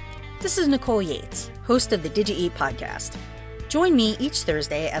there. This is Nicole Yates, host of the Did You Eat podcast. Join me each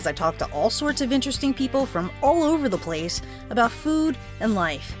Thursday as I talk to all sorts of interesting people from all over the place about food and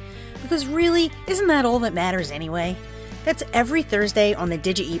life. Because really, isn't that all that matters anyway? That's every Thursday on the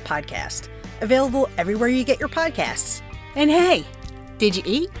Did You Eat podcast. Available everywhere you get your podcasts. And hey, did you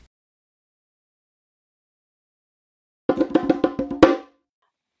eat?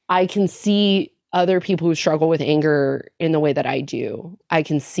 I can see other people who struggle with anger in the way that I do. I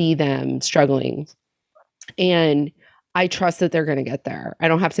can see them struggling. And I trust that they're going to get there. I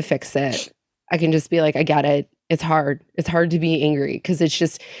don't have to fix it. I can just be like, I get it. It's hard. It's hard to be angry because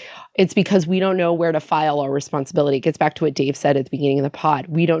it's because we don't know where to file our responsibility. It gets back to what Dave said at the beginning of the pod.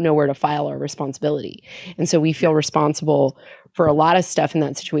 We don't know where to file our responsibility. And so we feel responsible for a lot of stuff in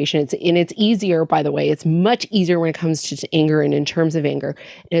that situation. It's easier, by the way, it's much easier when it comes to anger and in terms of anger.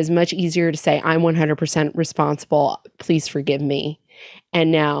 It is much easier to say, I'm 100% responsible. Please forgive me.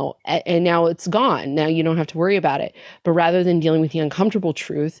 And now it's gone. Now you don't have to worry about it. But rather than dealing with the uncomfortable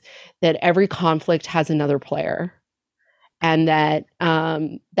truth that every conflict has another player and that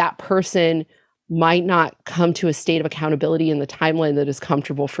that person might not come to a state of accountability in the timeline that is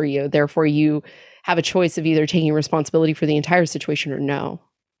comfortable for you. Therefore, you have a choice of either taking responsibility for the entire situation or no.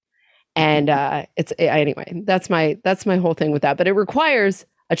 And anyway, that's my whole thing with that. But it requires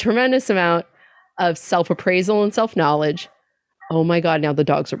a tremendous amount of self-appraisal and self-knowledge. Oh my God, now the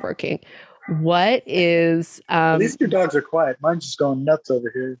dogs are barking. What is... At least your dogs are quiet. Mine's just going nuts over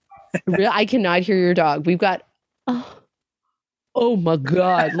here. I cannot hear your dog. We've got... Oh my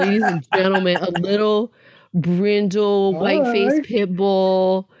God, ladies and gentlemen, a little brindle, white-faced pit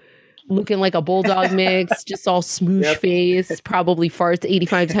bull looking like a bulldog mix, just all smoosh face, probably farts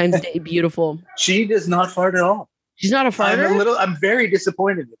 85 times a day. Beautiful. She does not fart at all. She's not a farter? I'm very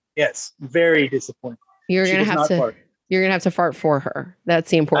disappointed. Yes, very disappointed. You're going to have to... Fart. You're gonna have to fart for her.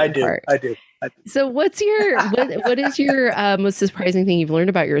 That's the important part. I do. So, what is your most surprising thing you've learned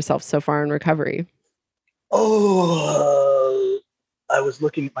about yourself so far in recovery? Oh, I was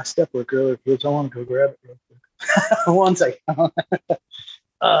looking at my step work earlier because I want to go grab it real quick. One second.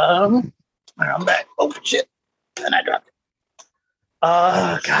 I'm back. Oh shit! And I dropped it.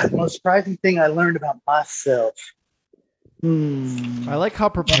 God, the most surprising thing I learned about myself. I like how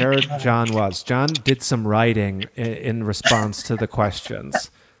prepared John was. John did some writing in response to the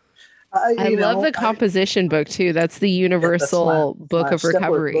questions. I love the composition book too. That's the universal book of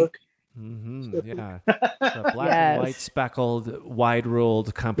recovery. Book. Yeah, the black and white speckled,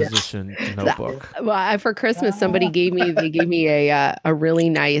 wide-ruled composition notebook. Well, for Christmas, somebody gave me a really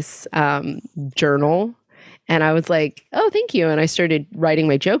nice journal, and I was like, "Oh, thank you!" And I started writing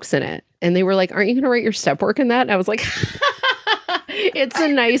my jokes in it, and they were like, "Aren't you going to write your step work in that?" And I was like, "It's a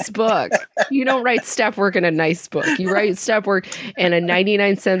nice book. You don't write step work in a nice book. You write step work in a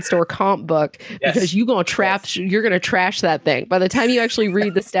 99-cent store comp book because you're going to trash that thing. By the time you actually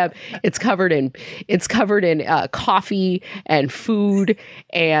read the step, it's covered in coffee and food,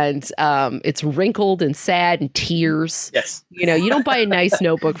 and it's wrinkled and sad and tears. Yes. You know, you don't buy a nice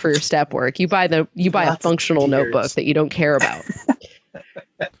notebook for your step work. You buy a functional notebook that you don't care about.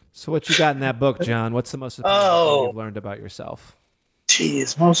 So what you got in that book, John? What's the most surprising thing you've learned about yourself?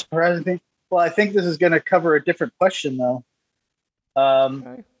 Geez, most surprising thing. Well, I think this is going to cover a different question, though.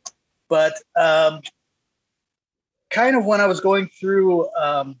 Okay. But kind of when I was going through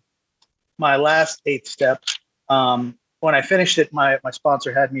my last 8th step, when I finished it, my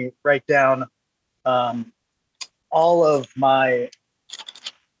sponsor had me write down all of my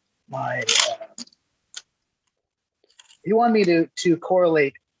he wanted me to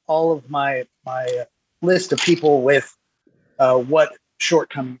correlate all of my list of people with what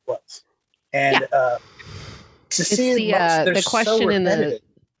shortcoming was, and to see the question in the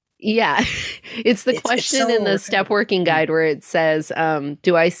it's the question in the step working guide where it says,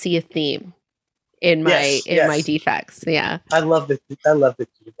 "Do I see a theme in my my defects?" Yeah, I love the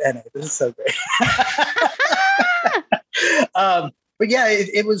anyway, this is so great. But yeah,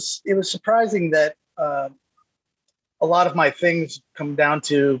 it was surprising that a lot of my things come down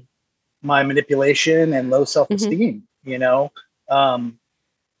to my manipulation and low self-esteem. You know, I'd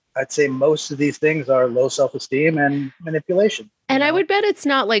say most of these things are low self-esteem and manipulation. And I would bet it's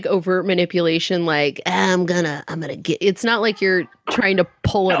not like overt manipulation, like I'm gonna get. It's not like you're trying to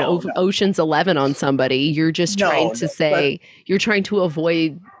pull Ocean's 11 on somebody. You're just trying to say you're trying to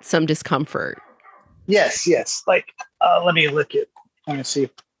avoid some discomfort. Yes. Like, let me look at. I'm gonna see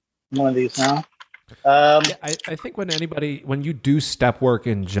one of these now. I think when you do step work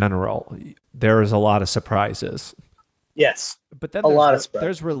in general, there is a lot of surprises. Yes. But then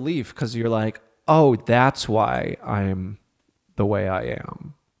there's relief because you're like, oh, that's why I'm the way I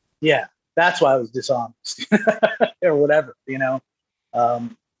am. Yeah. That's why I was dishonest or whatever, you know?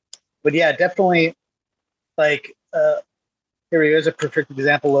 But yeah, definitely like, here's a perfect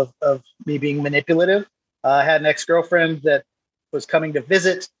example of me being manipulative. I had an ex-girlfriend that was coming to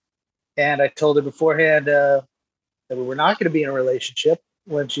visit, and I told her beforehand that we were not going to be in a relationship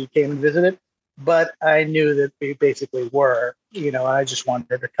when she came and visited. But I knew that we basically were, you know, I just wanted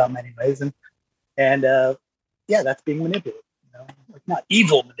her to come anyways. And that's being manipulative, you know, like not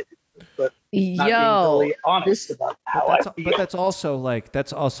evil manipulative, but not being totally honest about how I feel. But that's also,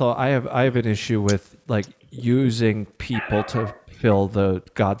 I have an issue with like using people to fill the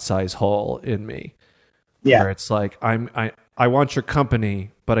God-sized hole in me. Yeah. Where it's like, I want your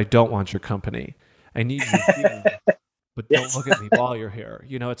company, but I don't want your company. I need you here. But don't look at me while you're here.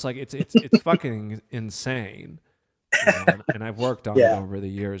 You know, it's like it's fucking insane. You know? And I've worked on it over the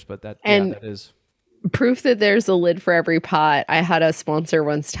years, but that is proof that there's a lid for every pot. I had a sponsor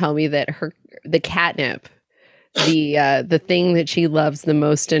once tell me that the catnip, the thing that she loves the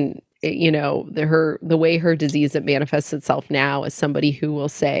most, and you know, the way her disease it manifests itself now is somebody who will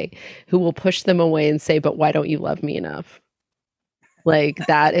push them away and say, "But why don't you love me enough?" Like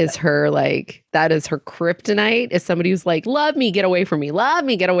that is her kryptonite, is somebody who's like, love me, get away from me. Love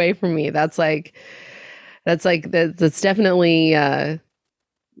me, get away from me. That's definitely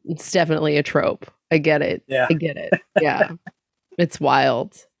it's definitely a trope. I get it. Yeah. I get it. Yeah. It's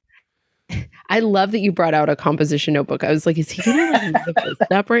wild. I love that you brought out a composition notebook. I was like, is he gonna like look this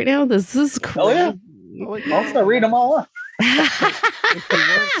up right now? This is crazy. Oh yeah. I'll start reading them all up.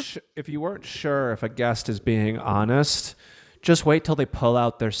 If you weren't sure if a guest is being honest, just wait till they pull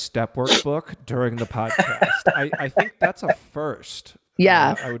out their step work book during the podcast. I think that's a first.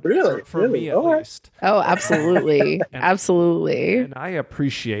 Yeah. I would Really? for me Really? at All right. least. Oh, absolutely. And- Absolutely. And I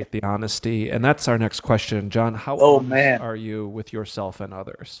appreciate the honesty. And that's our next question, John. How Oh, honest man. are you with yourself and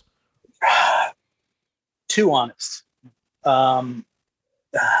others? Too honest. But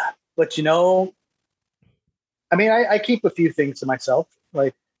I mean, I keep a few things to myself,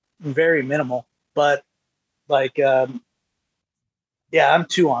 like very minimal, but like, yeah, I'm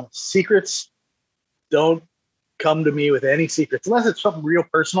too honest. Secrets, don't come to me with any secrets unless it's something real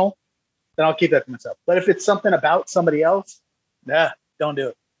personal. Then I'll keep that to myself. But if it's something about somebody else, don't do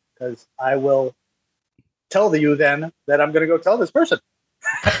it, because I will tell you then that I'm going to go tell this person.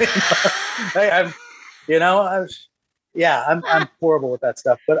 I'm horrible with that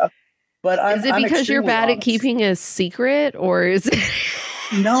stuff. But I'm, Is it I'm because you're extremely bad at honest. keeping a secret, or is it?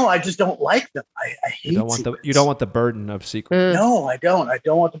 No, I just don't like them. I hate You don't want secrets. you don't want the burden of secret. No, I don't. I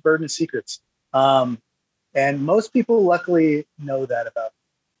don't want the burden of secrets. And most people luckily know that about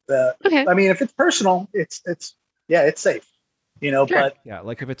the. Okay. I mean, if it's personal, it's safe, Sure. But Yeah,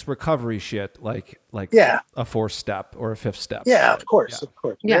 like if it's recovery shit, like yeah, a 4th step or a 5th step. yeah, of course,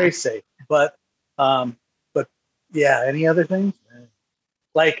 Yeah. very safe. But yeah, any other things?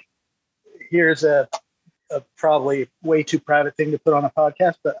 Like, here's a probably way too private thing to put on a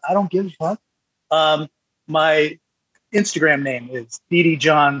podcast, but I don't give a fuck. My Instagram name is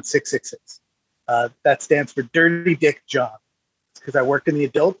DDJohn666. That stands for Dirty Dick John. It's because I worked in the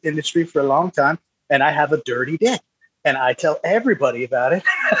adult industry for a long time, and I have a dirty dick, and I tell everybody about it.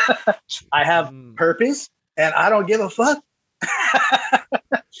 I have herpes, and I don't give a fuck.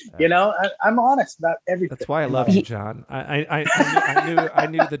 I'm honest about everything. That's why I love you, John. I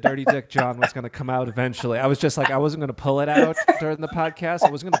knew the dirty dick John was going to come out eventually. I was just like, I wasn't going to pull it out during the podcast. I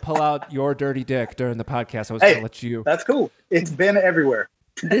was going to pull out your dirty dick during the podcast. I was going to let you. That's cool. It's been everywhere.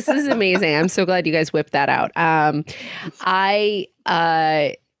 This is amazing. I'm so glad you guys whipped that out. And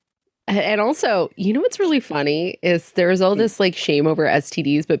also, what's really funny is there's all this like shame over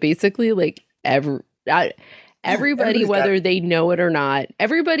STDs, but basically like everybody, whether they know it or not,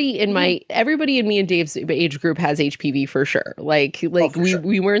 everybody in me and Dave's age group has HPV for sure.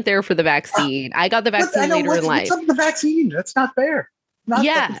 We weren't there for the vaccine. I got the vaccine later in life. What's up with the vaccine? That's not fair. Not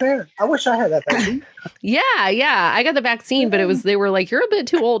fucking fair. I wish I had that vaccine. Yeah. I got the vaccine, but they were like, you're a bit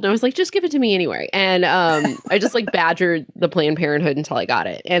too old. And I was like, just give it to me anyway. And I just like badgered the Planned Parenthood until I got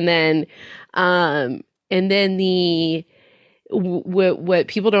it. And then what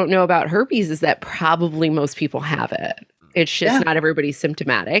people don't know about herpes is that probably most people have it. It's just not everybody's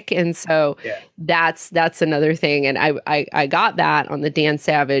symptomatic. And so that's another thing. And I got that on the Dan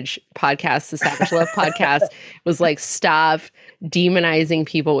Savage podcast, the Savage Love podcast, was like, stop demonizing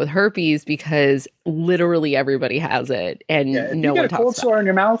people with herpes because literally everybody has it. And no one talks about it. You get a cold sore in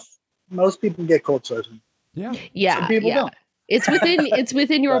your mouth, most people get cold sores. Yeah. Some people don't. It's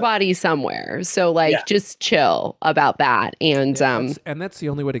within your body somewhere. So just chill about that. And that's the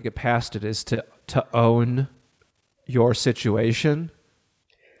only way to get past it is to own your situation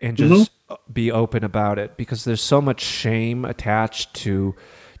and just be open about it, because there's so much shame attached to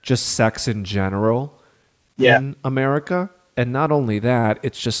just sex in general in America. And not only that,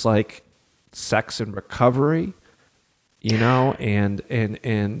 it's just like sex and recovery, and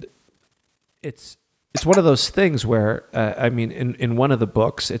it's one of those things where, in one of the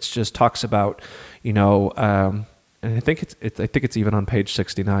books, it just talks about, and I think it's even on page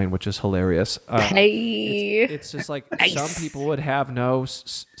 69, which is hilarious. It's just like nice. Some people would have no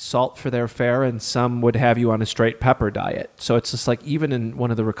salt for their fare, and some would have you on a straight pepper diet. So it's just like, even in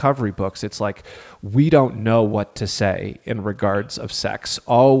one of the recovery books, it's like, we don't know what to say in regards of sex.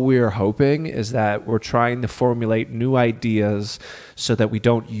 All we're hoping is that we're trying to formulate new ideas so that we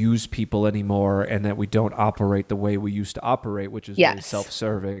don't use people anymore, and that we don't operate the way we used to operate, which is really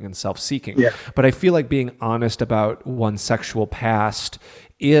self-serving and self-seeking. Yeah. But I feel like being honest about one's sexual past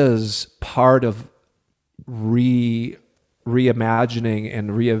is part of reimagining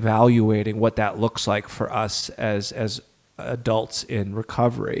and reevaluating what that looks like for us as adults in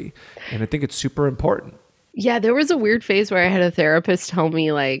recovery. And I think it's super important. Yeah, there was a weird phase where I had a therapist tell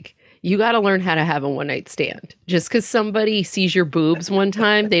me, like, you got to learn how to have a one-night stand. Just because somebody sees your boobs one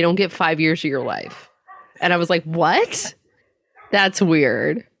time, they don't get 5 years of your life. And I was like, what? That's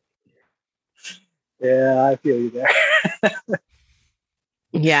weird. Yeah, I feel you there.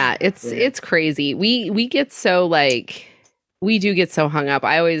 Yeah, it's crazy. We get so we do get so hung up.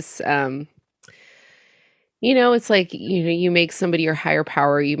 I always it's like, you make somebody your higher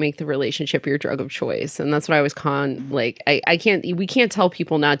power, you make the relationship your drug of choice. And that's what I was we can't tell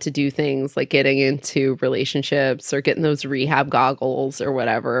people not to do things like getting into relationships or getting those rehab goggles or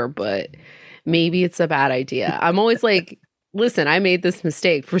whatever, but maybe it's a bad idea. I'm always like, listen, I made this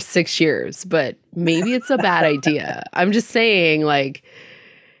mistake for 6 years, but maybe it's a bad idea. I'm just saying, like,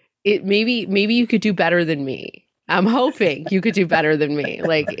 maybe you could do better than me. I'm hoping you could do better than me.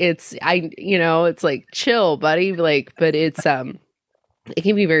 Like, it's like, chill, buddy. Like, but it can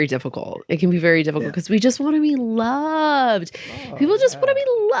be very difficult. It can be very difficult because we just want to be loved. People just want to be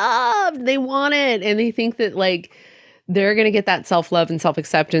loved. They want it. And they think that, like, they're going to get that self-love and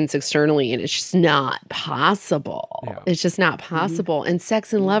self-acceptance externally. And it's just not possible. Yeah. It's just not possible. And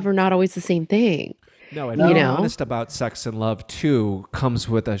sex and love are not always the same thing. No, and being honest about sex and love too comes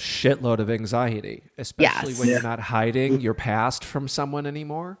with a shitload of anxiety, especially when you're not hiding your past from someone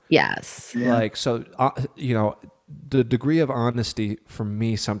anymore. Yes. Like, so, the degree of honesty for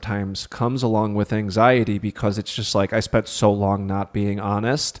me sometimes comes along with anxiety, because it's just like, I spent so long not being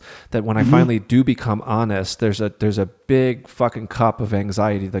honest that when I finally do become honest, there's a big fucking cup of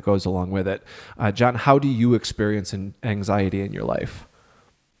anxiety that goes along with it. John, how do you experience anxiety in your life?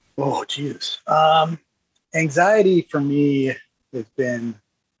 Oh, geez. Anxiety for me has been,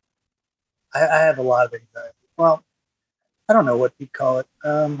 I have a lot of anxiety. Well, I don't know what you'd call it.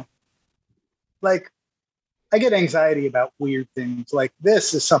 Like, I get anxiety about weird things. Like,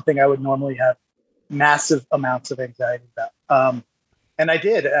 this is something I would normally have massive amounts of anxiety about. And I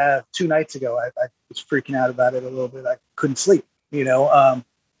did 2 nights ago. I was freaking out about it a little bit. I couldn't sleep. I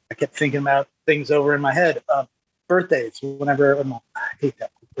kept thinking about things over in my head. Birthdays, whenever I hate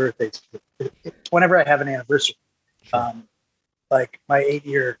that birthdays. Whenever I have an anniversary, like my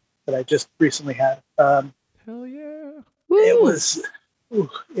 8-year that I just recently had. Hell yeah! It was,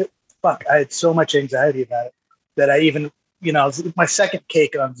 fuck. I had so much anxiety about it that I even, it was my second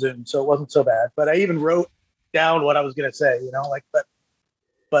cake on Zoom, so it wasn't so bad. But I even wrote down what I was gonna say.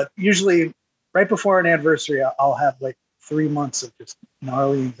 But usually right before an anniversary, I'll have like 3 months of just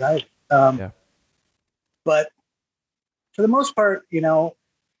gnarly anxiety. But for the most part,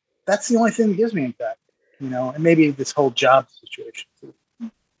 that's the only thing that gives me anxiety, and maybe this whole job situation.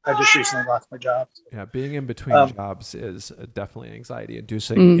 I just recently lost my job. So. Yeah, being in between jobs is definitely anxiety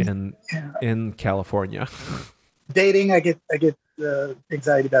inducing in California. Dating, I get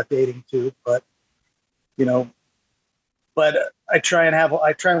anxiety about dating too, but I try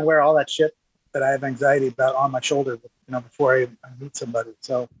and wear all that shit that I have anxiety about on my shoulder, before I meet somebody.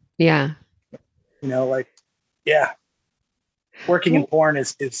 So working in porn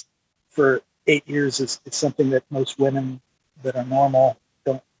is for 8 years is something that most women that are normal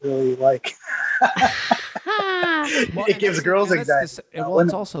don't really like. It gives girls anxiety.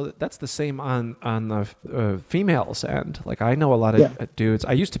 It's also, that's the same on the females end. Like, I know a lot of dudes.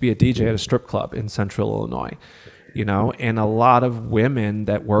 I used to be a DJ at a strip club in Central Illinois, and a lot of women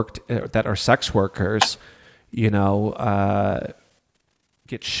that worked that are sex workers, get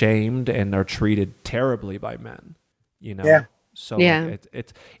shamed and are treated terribly by men. So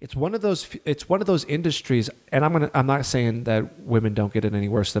it's one of those industries, and I'm not saying that women don't get it any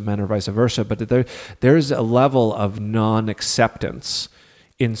worse than men or vice versa, but there's a level of non-acceptance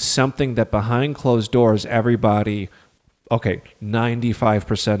in something that behind closed doors everybody,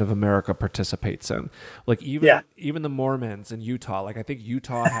 95% of America participates in. Like, even the Mormons in Utah, like, I think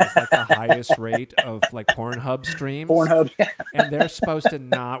Utah has like the highest rate of like Pornhub streams. And they're supposed to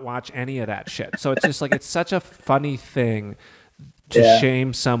not watch any of that shit. So it's just like, it's such a funny thing to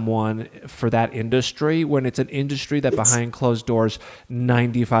shame someone for that industry when it's an industry that behind closed doors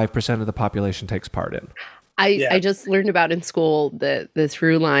 95% of the population takes part in. I just learned about in school the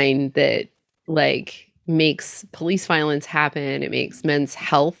through line that, like, makes police violence happen. It makes men's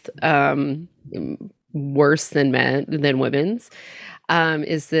health worse than women's.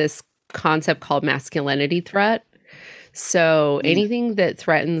 Is this concept called masculinity threat. So anything that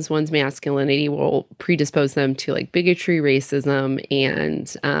threatens one's masculinity will predispose them to like bigotry, racism, and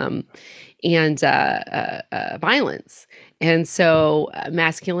violence. And so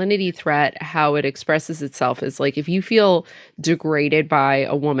masculinity threat, how it expresses itself is like if you feel degraded by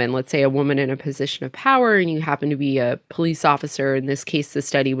a woman, let's say a woman in a position of power, and you happen to be a police officer, in this case, the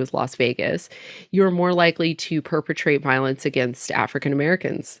study was Las Vegas, you're more likely to perpetrate violence against African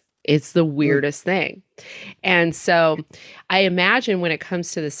Americans. It's the weirdest thing. And so I imagine when it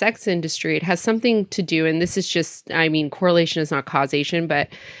comes to the sex industry, it has something to do, and this is just, I mean, correlation is not causation, but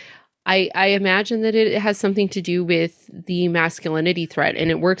I imagine that it has something to do with the masculinity threat, and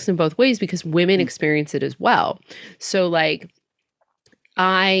it works in both ways because women experience it as well. So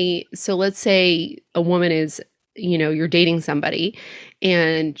so let's say a woman is, you're dating somebody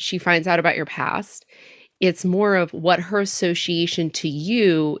and she finds out about your past. It's more of what her association to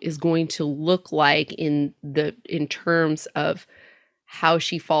you is going to look like in terms of how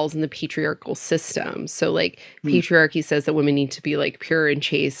she falls in the patriarchal system. So like patriarchy says that women need to be like pure and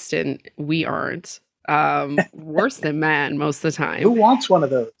chaste, and we aren't. Worse than men most of the time. Who wants one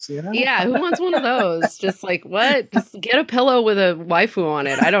of those, you know? Yeah, who wants one of those? Just like, what? Just get a pillow with a waifu on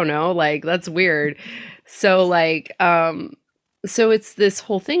it. I don't know. Like, that's weird. So like, so it's this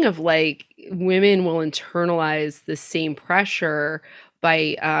whole thing of like women will internalize the same pressure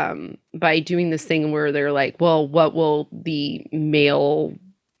by doing this thing where they're like, well, what will the male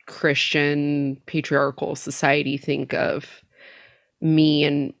Christian patriarchal society think of me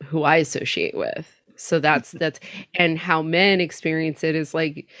and who I associate with? So that's and how men experience it is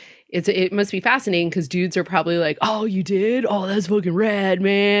like it must be fascinating because dudes are probably like, oh, you did? Oh, that's fucking rad,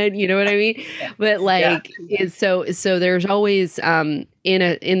 man. You know what I mean? But like so there's always in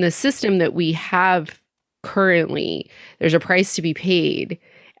the system that we have currently, there's a price to be paid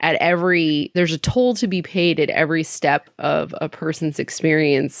there's a toll to be paid at every step of a person's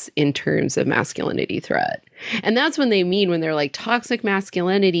experience in terms of masculinity threat. And that's when they're like toxic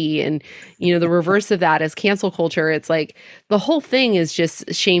masculinity and, you know, the reverse of that is cancel culture. It's like the whole thing is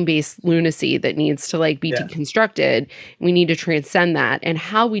just shame-based lunacy that needs to like be deconstructed. We need to transcend that. And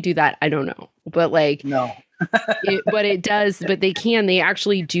how we do that, I don't know. But like, no, but it does, but they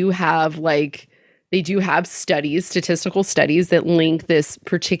actually do have like, they do have statistical studies that link this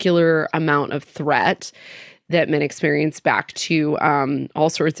particular amount of threat that men experience back to all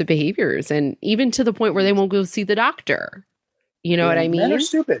sorts of behaviors, and even to the point where they won't go see the doctor. You know what I mean? Men are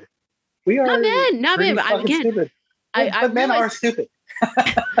stupid. We are not men. But again, stupid. But men are stupid.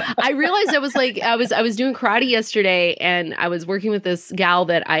 I realized I was doing karate yesterday, and I was working with this gal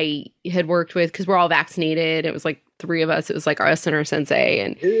that I had worked with because we're all vaccinated. It was like 3 of us. It was like us and our sensei,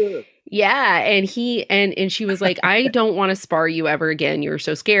 and and she was like, I don't want to spar you ever again. You're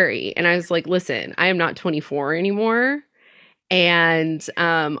so scary. And I was like, listen, I am not 24 anymore. And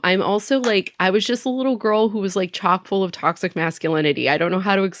I'm also like, I was just a little girl who was like chock full of toxic masculinity. I don't know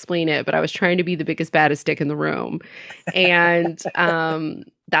how to explain it, but I was trying to be the biggest, baddest dick in the room. And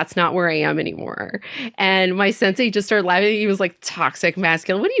that's not where I am anymore. And my sensei just started laughing. He was like, toxic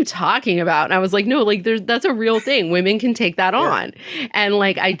masculine. What are you talking about? And I was like, no, like that's a real thing. Women can take that on. And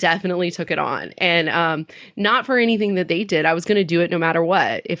like, I definitely took it on. And not for anything that they did. I was going to do it no matter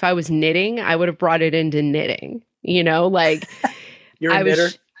what. If I was knitting, I would have brought it into knitting, you know, like you're a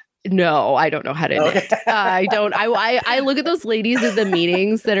knitter? No, I don't know how to knit. I don't. I look at those ladies at the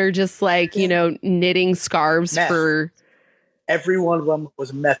meetings that are just like, you know, knitting scarves for. Every one of them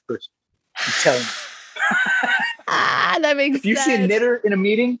was a meth person. I'm telling you. That makes sense. If you see a knitter in a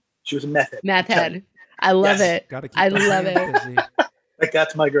meeting, she was a meth head. Meth head. I love it. I love it. Like,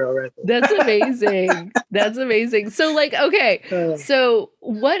 that's my girl right there. That's amazing. That's amazing. So like, okay. So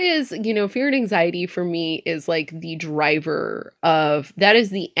what is, you know, fear and anxiety for me is like the driver of, that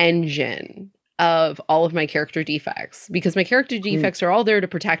is the engine of all of my character defects, because my character defects are all there to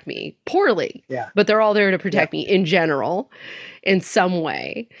protect me poorly, but they're all there to protect me in general, in some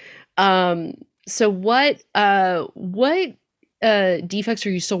way. So what defects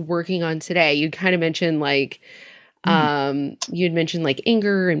are you still working on today? You kind of mentioned like, you'd mentioned like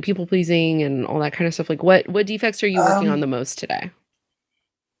anger and people pleasing and all that kind of stuff. Like what defects are you working on the most today?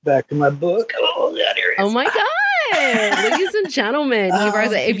 Back to my book. Oh, there it is. Oh my God. Ladies and gentlemen,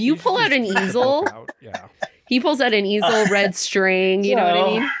 if you pull out an easel, he pulls out an easel, red string, you know what I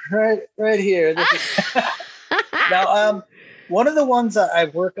mean? Right here. Now, one of the ones that I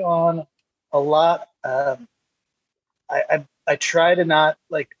work on a lot, I try to not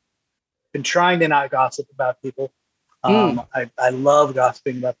been trying to not gossip about people. I love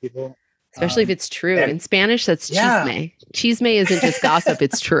gossiping about people. Especially if it's true. In Spanish, that's chisme. Chisme isn't just gossip,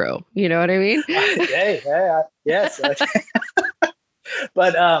 it's true. You know what I mean? Yes.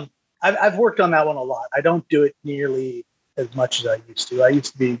 But I've worked on that one a lot. I don't do it nearly as much as I used to. I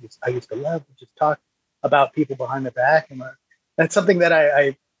used to love to just talk about people behind their back. And that's something that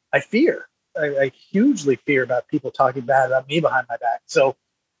I fear. I hugely fear about people talking bad about me behind my back. So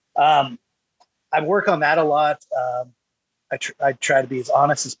I work on that a lot. I try to be as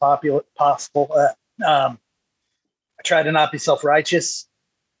honest as possible. I try to not be self-righteous.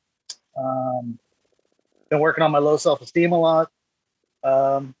 Been working on my low self-esteem a lot.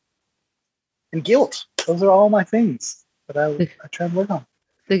 And guilt. Those are all my things that I try to work on.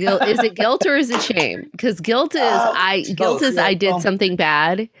 The guilt, is it guilt or is it shame? Because guilt is I did something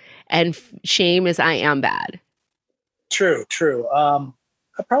bad, and shame is I am bad. True. I'd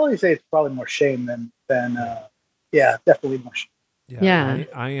probably say it's probably more shame than definitely more shame. Yeah.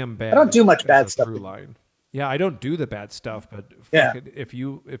 I am bad. I don't do much bad stuff. Line. Yeah, I don't do the bad stuff, but Yeah. if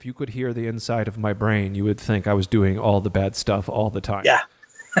you could hear the inside of my brain, you would think I was doing all the bad stuff all the time. Yeah.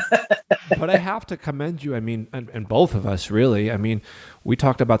 But I have to commend you. I mean, and both of us really. I mean, we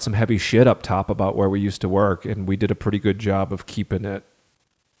talked about some heavy shit up top about where we used to work, and we did a pretty good job of keeping it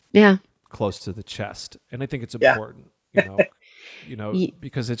Yeah. close to the chest. And I think it's Yeah. important,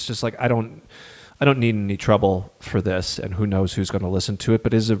 because it's just like I don't need any trouble for this, and who knows who's going to listen to it,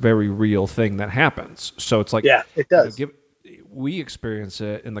 but it's a very real thing that happens. So it's like, Yeah, it does. We experience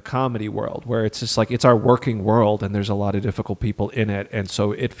it in the comedy world where it's just like, it's our working world and there's a lot of difficult people in it. And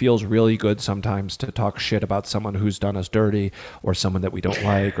so it feels really good sometimes to talk shit about someone who's done us dirty or someone that we don't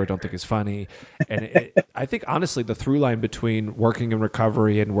like or don't think is funny. And I think honestly, the through line between working in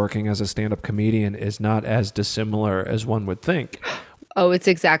recovery and working as a stand-up comedian is not as dissimilar as one would think. Oh, it's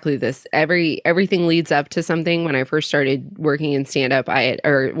exactly this. Everything leads up to something. When I first started working in stand-up,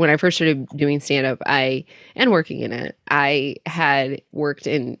 when I first started doing stand-up, and working in it, I had worked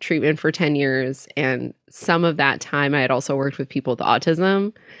in treatment for 10 years. And some of that time I had also worked with people with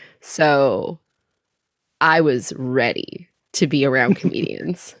autism. So I was ready to be around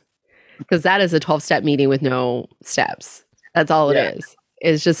comedians because that is a 12-step meeting with no steps. That's all it is.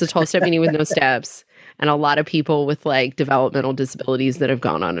 It's just a 12-step meeting with no steps. And a lot of people with like developmental disabilities that have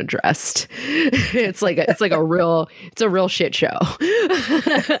gone unaddressed. It's a real shit show.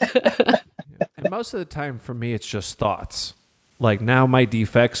 And most of the time for me, it's just thoughts. Like now my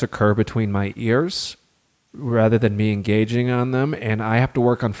defects occur between my ears rather than me engaging on them. And I have to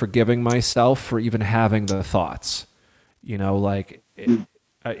work on forgiving myself for even having the thoughts,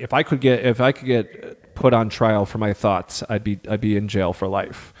 if I could get put on trial for my thoughts, I'd be in jail for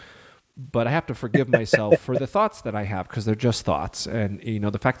life. But I have to forgive myself for the thoughts that I have because they're just thoughts. And,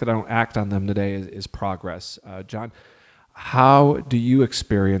 the fact that I don't act on them today is progress. John, how do you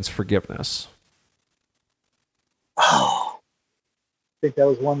experience forgiveness? Oh, I think that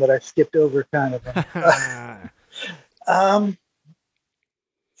was one that I skipped over kind of.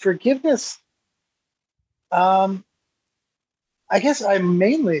 Forgiveness. I guess I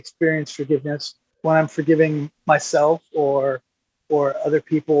mainly experience forgiveness when I'm forgiving myself or other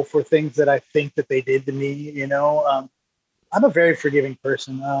people for things that I think that they did to me. I'm a very forgiving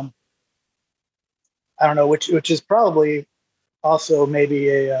person. I don't know, which is probably also maybe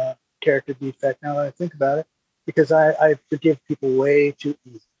a character defect now that I think about it, because I forgive people way too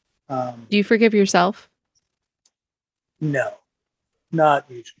easy. Do you forgive yourself? No, not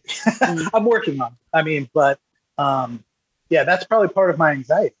usually. I'm working on it. But that's probably part of my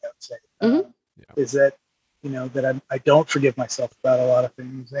anxiety, I would say, is that, that I don't forgive myself about a lot of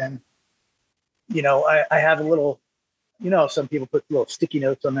things. And, I have a little, some people put little sticky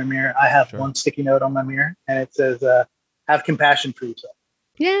notes on their mirror. I have one sticky note on my mirror and it says, have compassion for yourself.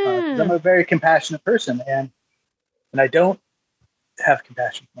 Yeah. 'Cause I'm a very compassionate person and I don't have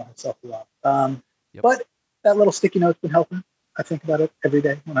compassion for myself a lot. But that little sticky note's been helping. I think about it every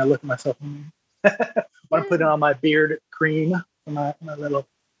day when I look at myself in the mirror. When I'm putting on my beard cream for my little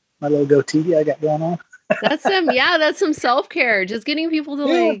goatee I got going on. That's some self-care. Just getting people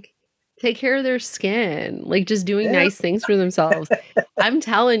to take care of their skin, like just doing nice things for themselves. I'm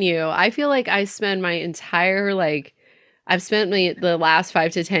telling you, I feel like I spend my entire I've spent the last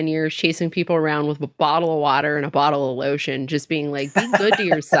 5 to 10 years chasing people around with a bottle of water and a bottle of lotion, just being like, be good to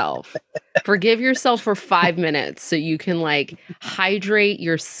yourself. Forgive yourself for 5 minutes so you can hydrate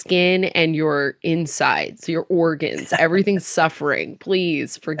your skin and your insides, your organs, everything's suffering.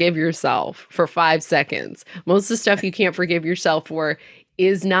 Please forgive yourself for 5 seconds. Most of the stuff you can't forgive yourself for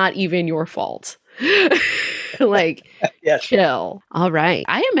is not even your fault. Chill. All right.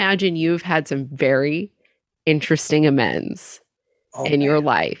 I imagine you've had some very interesting amends in your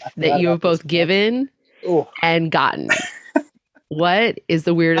life that you have both given and gotten. What is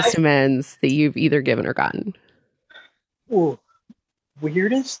the weirdest amends that you've either given or gotten?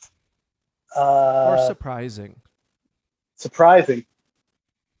 Weirdest? Or surprising? Surprising.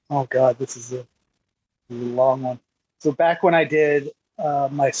 Oh God, this is a long one. So back when I did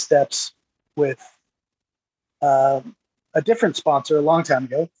my steps with a different sponsor a long time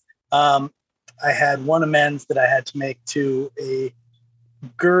ago, I had one amends that I had to make to a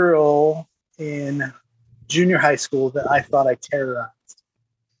girl in junior high school that I thought I terrorized.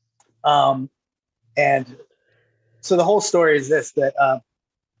 And so the whole story is this, that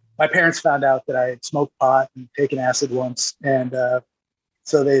my parents found out that I had smoked pot and taken acid once. And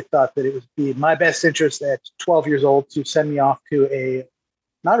so they thought that it would be my best interest at 12 years old to send me off to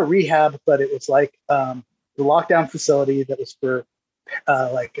not a rehab, but it was like the lockdown facility that was for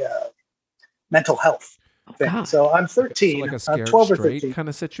mental health thing. So I'm 13. Like a scared 12 or straight 13 kind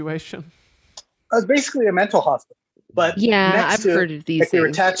of situation. was basically a mental hospital, but Yeah, next I've to heard of these like they were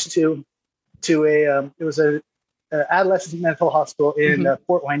things. attached to it was a adolescent mental hospital in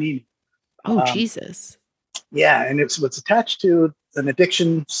Port Hueneme. Oh, Jesus. Yeah, and it was attached to an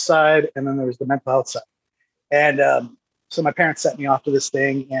addiction side, and then there was the mental health side. And so my parents sent me off to this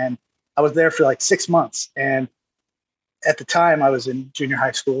thing, and I was there for like 6 months. And at the time, I was in junior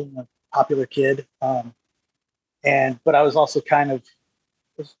high school, a popular kid, but I was also kind of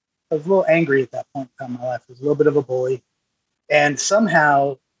I was a little angry at that point in my life. I was a little bit of a bully, and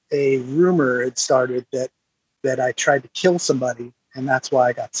somehow a rumor had started that I tried to kill somebody, and that's why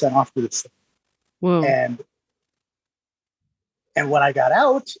I got sent off to this thing. Whoa. And when I got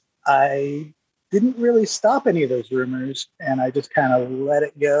out, I didn't really stop any of those rumors, and I just kind of let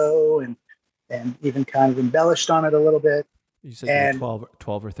it go and even kind of embellished on it a little bit. You said you were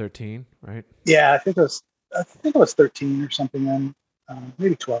 12 or 13, right? Yeah, I think I was 13 or something then,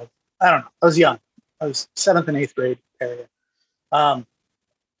 maybe 12. I don't know. I was young. I was 7th and 8th grade area.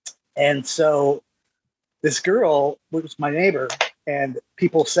 And so this girl was my neighbor, and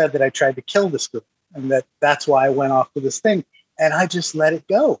people said that I tried to kill this girl, and that's why I went off to this thing. And I just let it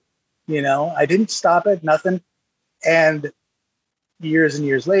go. I didn't stop it, nothing. And years and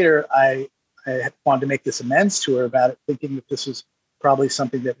years later, I wanted to make this amends to her about it, thinking that this was probably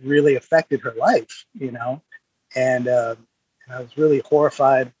something that really affected her life, and I was really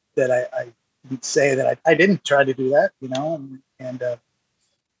horrified that I didn't say that I didn't try to do that,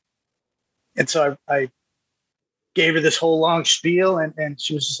 and so I gave her this whole long spiel, and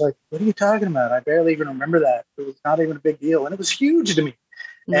she was just like, "What are you talking about? I barely even remember that. It was not even a big deal, and it was huge to me."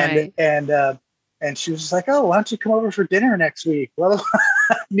 Right. And she was just like, "Oh, why don't you come over for dinner next week? Well,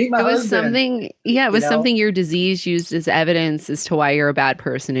 meet my husband." It was something your disease used as evidence as to why you're a bad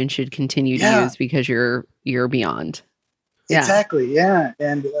person and should continue to use because you're beyond. Yeah. Exactly. Yeah.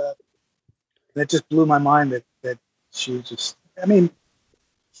 And it just blew my mind that she was just, I mean,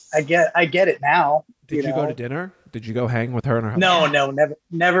 I get it now. Did you go to dinner? Did you go hang with her and her husband? No,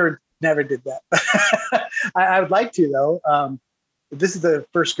 never did that. I would like to though. This is the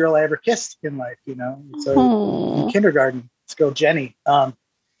first girl I ever kissed in life, so in kindergarten. Let's go, Jenny.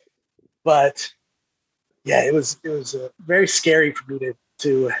 But yeah, it was very scary for me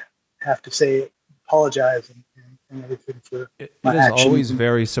to have to apologize and everything for my actions. It is always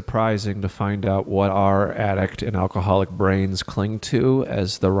very surprising to find out what our addict and alcoholic brains cling to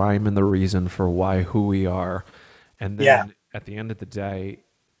as the rhyme and the reason for who we are. And then at the end of the day,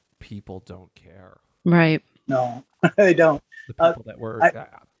 people don't care. Right. No, they don't. The people that were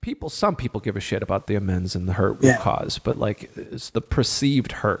some people give a shit about the amends and the hurt we cause, but like it's the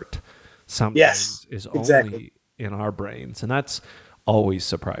perceived hurt sometimes is only in our brains, and that's always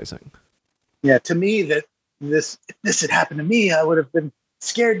surprising. Yeah, to me that if this had happened to me, I would have been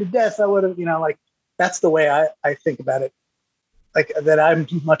scared to death. I would have, that's the way I think about it. Like that I'm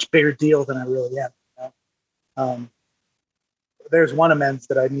a much bigger deal than I really am. There's one amends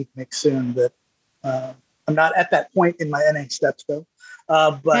that I need to make soon that I'm not at that point in my NA steps though.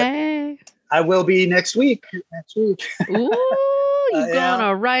 But I will be next week. Ooh, you're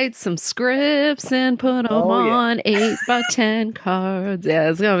gonna write some scripts and put them on 8x10 cards. Yeah,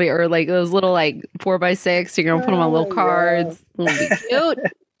 it's gonna be, or like those little 4x6. You're gonna put them on little cards. It'll be cute.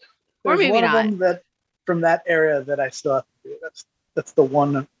 Or maybe one not. Of them that from that era that I still have to do. That's the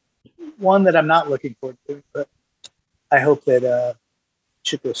one that I'm not looking forward to, but I hope that it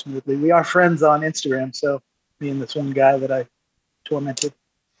should go smoothly. We are friends on Instagram, so me and this one guy that I tormented.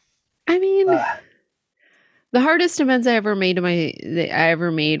 I mean, the hardest amends I ever made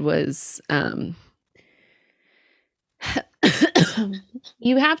was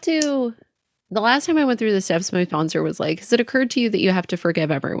you have to. The last time I went through the steps, my sponsor was like, "Has it occurred to you that you have to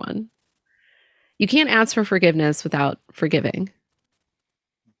forgive everyone? You can't ask for forgiveness without forgiving."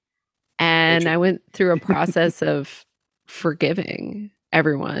 And I went through a process of forgiving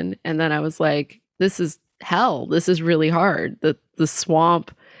everyone, and then I was like, "This is hell. This is really hard." The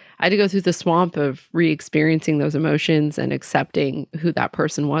swamp. I had to go through the swamp of re-experiencing those emotions and accepting who that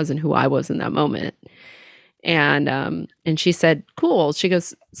person was and who I was in that moment. And she said, "Cool." She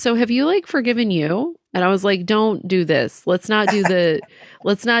goes, "So have you forgiven you?" And I was like, "Don't do this. Let's not do the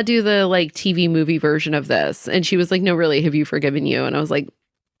TV movie version of this." And she was like, "No, really, have you forgiven you?" And I was like,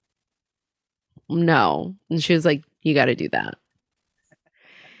 "No." And she was like, "You got to do that."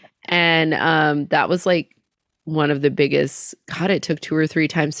 And that was one of the biggest, God, it took 2 or 3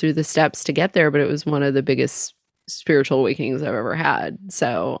 times through the steps to get there, but it was one of the biggest spiritual awakenings I've ever had.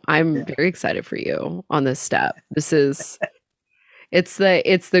 So I'm very excited for you on this step. This is, It's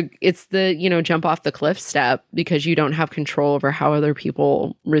the, jump off the cliff step because you don't have control over how other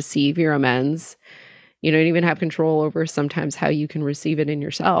people receive your amends. You don't even have control over sometimes how you can receive it in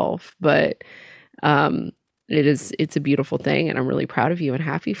yourself. But it's a beautiful thing, and I'm really proud of you and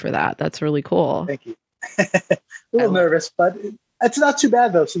happy for that. That's really cool. Thank you. A little nervous, but it's not too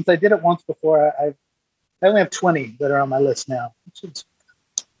bad though. Since I did it once before, I only have 20 that are on my list now. That's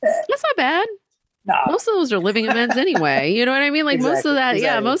not bad. No. Most of those are living events anyway. You know what I mean? Like most of that,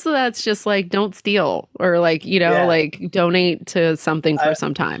 yeah, most of that's just like don't steal or like, like donate to something for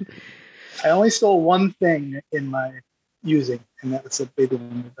some time. I only stole one thing in my using, and that was a big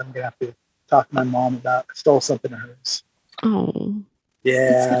one that I'm gonna have to talk to my mom about. I stole something of hers. Oh.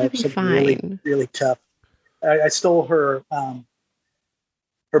 Yeah, it's something fine. really, really tough. I stole her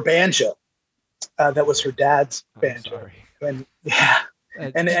banjo. That was her dad's banjo. And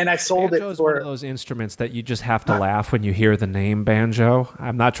and I sold it for one of those instruments that you just have to laugh when you hear the name banjo.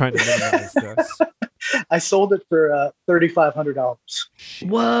 I'm not trying to minimize this. I sold it for $3,500.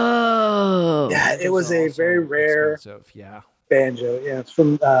 Whoa! Yeah, it was a very rare banjo. Yeah, it's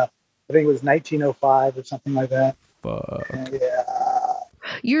from I think it was 1905 or something like that. Fuck. Yeah.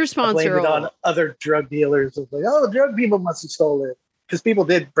 Your sponsor I blamed it on other drug dealers. It was like, oh, drug people must have stolen it. Because people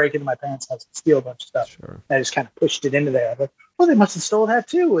did break into my parents' house and steal a bunch of stuff. Sure. And I just kind of pushed it into there. But well, they must have stolen that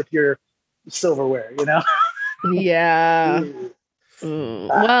too with your silverware, Yeah.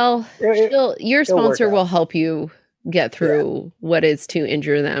 Well, your sponsor will help you get through what is to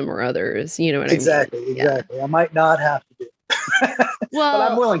injure them or others. You know what I mean? Exactly. Yeah. I might not have to do it. Well,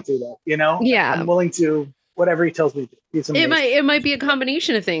 but I'm willing to, though. Yeah. I'm willing to whatever he tells me to. It might be a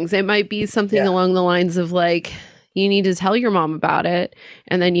combination of things. It might be something along the lines of like, you need to tell your mom about it,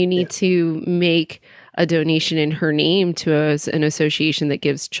 and then you need to make a donation in her name to an association that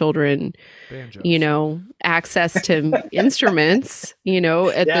gives children, banjos. Access to instruments,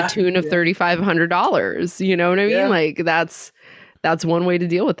 at the tune of $3,500. You know what I mean? Like that's one way to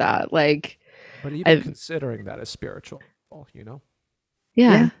deal with that. Like, but even considering that as spiritual,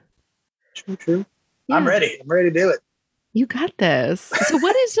 Yeah. True. Yeah. I'm ready to do it. You got this. So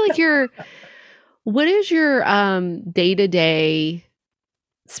what is like what is your day-to-day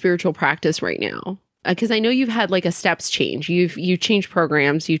spiritual practice right now? Because I know you've had like a steps change. You've changed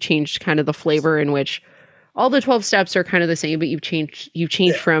programs. You changed kind of the flavor in which all the 12 steps are kind of the same, but you've changed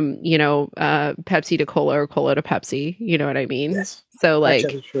from Pepsi to cola or cola to Pepsi. You know what I mean? Yes. So like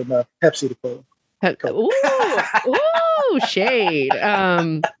from Pepsi to cola. Ooh, shade.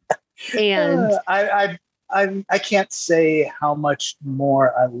 And I can't say how much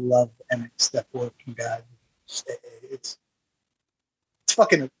more I love any step work from God. It's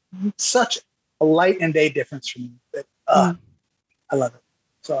fucking such a light and day difference for me. That I love it.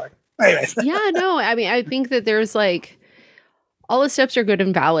 Sorry. Anyways. Yeah, no. I mean, I think that there's like all the steps are good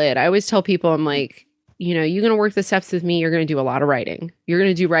and valid. I always tell people, I'm like, you're going to work the steps with me. You're going to do a lot of writing. You're going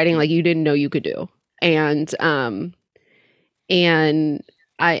to do writing like you didn't know you could do. And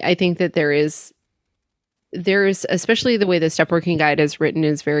I think that there's especially the way the step working guide is written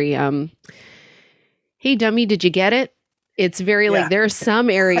is very, hey dummy, did you get it? It's very like, there are some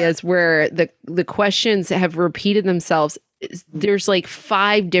areas where the questions have repeated themselves. There's like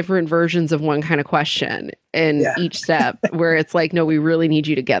 5 different versions of one kind of question in each step where it's like, no, we really need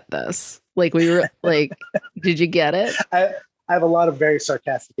you to get this. Like like, did you get it? I have a lot of very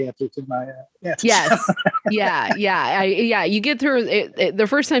sarcastic answers in my answers. Yes. Yeah. You get through it, the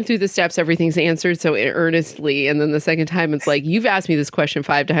first time through the steps, everything's answered so earnestly. And then the second time it's like, you've asked me this question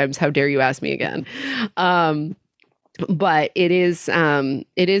 5 times. How dare you ask me again? But it is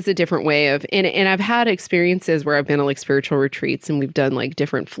a different way of, and I've had experiences where I've been on like spiritual retreats and we've done like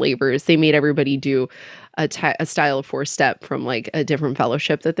different flavors. They made everybody do a style of 4-step from like a different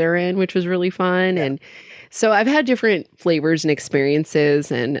fellowship that they're in, which was really fun. Yeah. And so I've had different flavors and experiences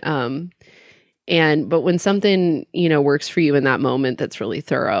but when something, works for you in that moment, that's really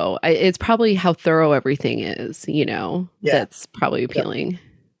thorough. It's probably how thorough everything is, that's probably appealing.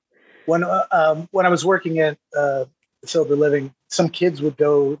 Yeah. When I was working at Sober Living, some kids would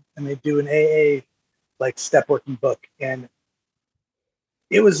go and they do an AA like step working book, and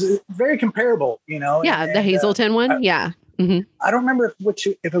it was very comparable, Yeah, the Hazelden one. I don't remember if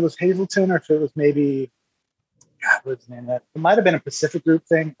it was Hazelden or if it was maybe what's the name of that? It might have been a Pacific Group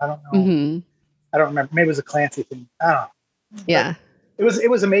thing. I don't know. Mm-hmm. I don't remember. Maybe it was a Clancy thing. I don't know. Yeah. But it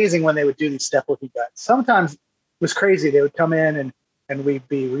was amazing when they would do these step working guides. Sometimes it was crazy. They would come in and we'd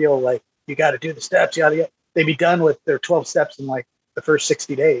be real like, you got to do the steps. They'd be done with their 12 steps in like the first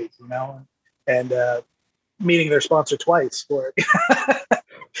 60 days, and meeting their sponsor twice for it.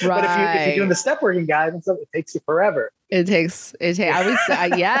 But if you're doing the step working guide and stuff, it takes you forever. I was,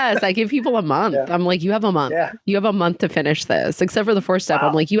 yes, I give people a month. Yeah. I'm like, you have a month. Yeah. You have a month to finish this, except for the fourth step. Wow.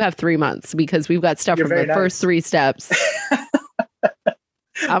 I'm like, you have 3 months because we've got stuff You're from the very first nice. 3 steps.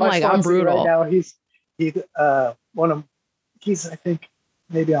 I'm My like, I'm sponsor brutal. right now. He's I think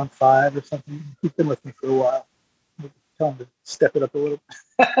maybe on 5 or something. He's been with me for a while. Tell him to step it up a little.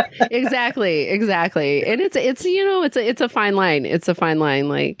 Exactly. And it's a fine line. It's a fine line.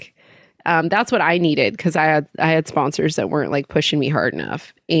 Like, that's what I needed because I had sponsors that weren't like pushing me hard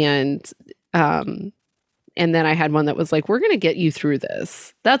enough, and then I had one that was like, we're going to get you through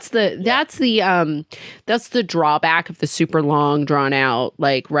this. That's the drawback of the super long, drawn out,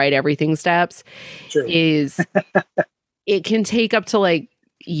 like write everything steps. True. Is it can take up to like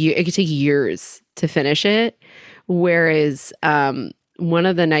it could take years to finish it. Whereas one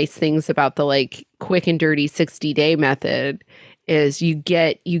of the nice things about the like quick and dirty 60-day method is you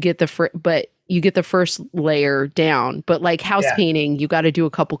get the first layer down, but like house painting, you got to do a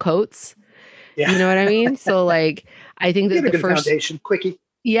couple coats. Yeah. You know what I mean? So like, I think that the first foundation quickie.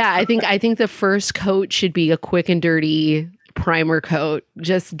 Yeah, I think the first coat should be a quick and dirty primer coat.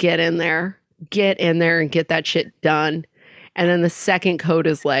 Just get in there and get that shit done. And then the second coat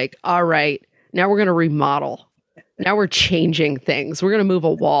is like, all right, now we're going to remodel. Now we're changing things. We're going to move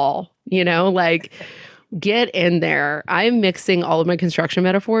a wall, like get in there. I'm mixing all of my construction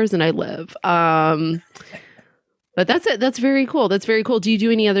metaphors and I live. But that's it. That's very cool. Do you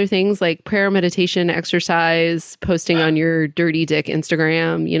do any other things like prayer, meditation, exercise, posting on your dirty dick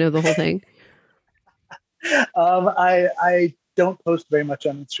Instagram, the whole thing? I don't post very much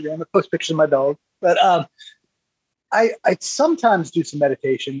on Instagram. I post pictures of my dog, but I sometimes do some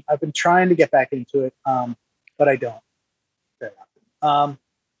meditation. I've been trying to get back into it, but I don't very often.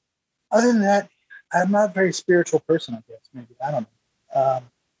 Other than that, I'm not a very spiritual person, I guess. Maybe. I don't know.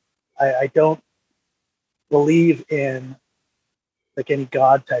 I don't believe in like any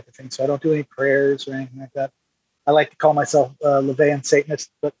God type of thing. So I don't do any prayers or anything like that. I like to call myself LaVeyan Satanist,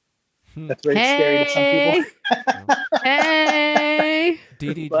 but that's very scary to some people. Hey,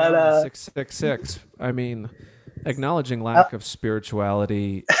 DD Jones 666. I mean, acknowledging lack of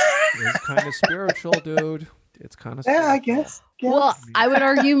spirituality is kind of spiritual, dude. It's kind of spiritual. I guess. Well, I would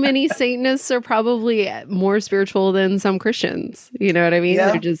argue many Satanists are probably more spiritual than some Christians. You know what I mean?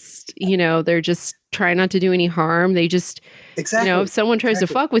 Yeah. They're just trying not to do any harm. They just, exactly. If someone tries to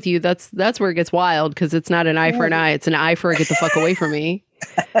fuck with you, that's where it gets wild because it's not an eye for an eye. It's an eye for a get the fuck away from me.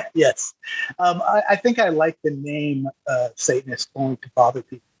 Yes. I think I like the name Satanist only to bother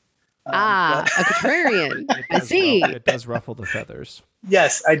people. A contrarian. I see. It does ruffle the feathers.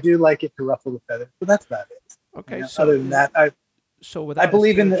 Yes, I do like it to ruffle the feathers, but that's about it. Okay. Other than that, I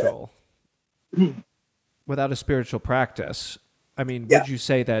believe without a spiritual practice. I mean, Yeah. would you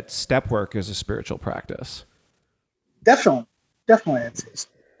say that step work is a spiritual practice? Definitely it's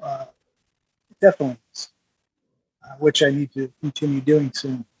definitely is. Which I need to continue doing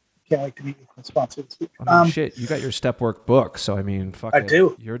soon. Can't wait to meet with my sponsor this week. I mean, shit, you got your step work book, so I mean, fuck I it.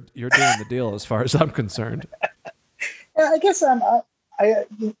 do. You're doing the deal as far as I'm concerned. Yeah, I guess I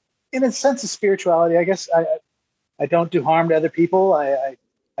in a sense of spirituality, I guess I don't do harm to other people. I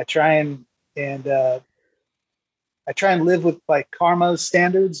try and I try and live with like karma's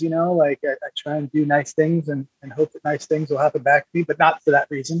standards, like I try and do nice things and hope that nice things will happen back to me, but not for that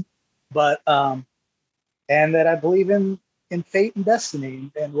reason. But and that I believe in fate and destiny,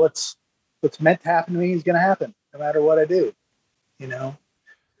 and what's meant to happen to me is going to happen no matter what I do,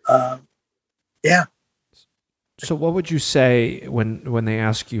 yeah. So what would you say when they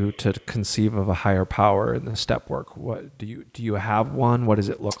ask you to conceive of a higher power in the step work? What do you have one? What does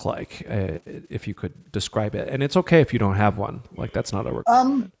it look like? If you could describe it, and it's okay if you don't have one. Like that's not a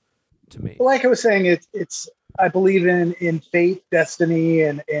requirement to me. Like I was saying, it's I believe in fate, destiny,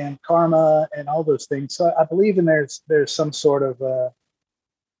 and karma, and all those things. So I believe in there's some sort of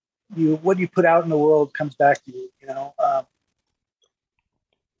what you put out in the world comes back to you,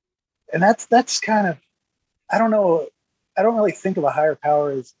 and that's kind of. I don't know. I don't really think of a higher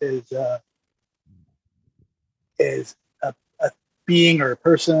power as a being or a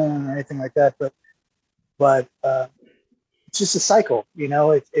person or anything like that. But it's just a cycle,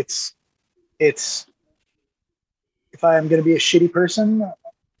 It's if I'm going to be a shitty person,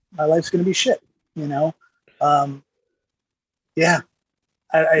 my life's going to be shit. Yeah.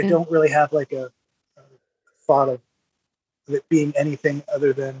 I don't really have like a thought of it being anything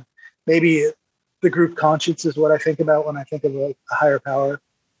other than maybe. The group conscience is what I think about when I think of like a higher power,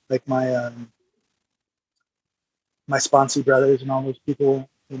 like my my sponsee brothers and all those people.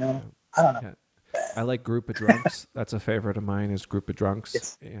 I don't know. I like Group of Drunks. That's a favorite of mine, is Group of Drunks.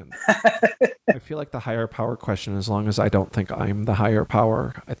 Yes. And I feel like the higher power question, as long as I don't think I'm the higher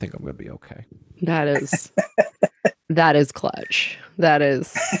power, I think I'm going to be okay. That is clutch. That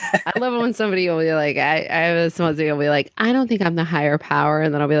is. I love it when somebody will be like, I have somebody will be like, I don't think I'm the higher power,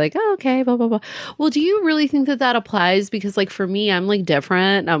 and then I'll be like, oh, okay, blah blah blah. Well, do you really think that applies? Because like for me, I'm like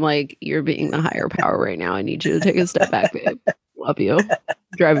different. I'm like, you're being the higher power right now. I need you to take a step back, babe. Love you.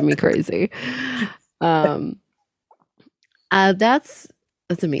 Driving me crazy. That's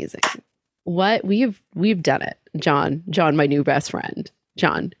amazing. What we've done it, John, my new best friend,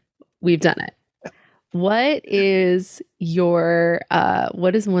 John. We've done it. What is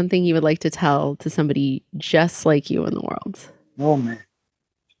one thing you would like to tell to somebody just like you in the world? Oh man.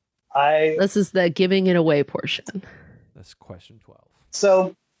 This is the giving it away portion. That's question 12.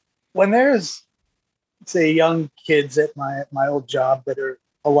 So when there's, say, young kids at my old job that are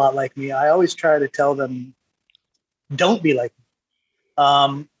a lot like me, I always try to tell them, don't be like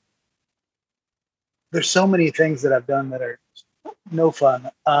me. There's so many things that I've done that are no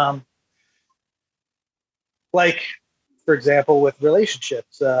fun. Like, for example, with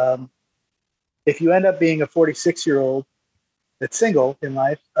relationships, if you end up being a 46-year-old that's single in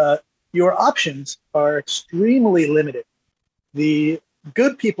life, your options are extremely limited. The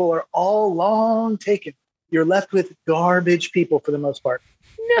good people are all long taken. You're left with garbage people for the most part.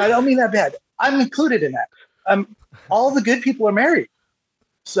 No. I don't mean that bad. I'm included in that. All the good people are married.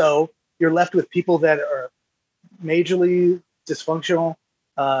 So you're left with people that are majorly dysfunctional,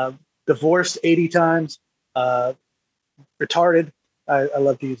 divorced 80 times, retarded. I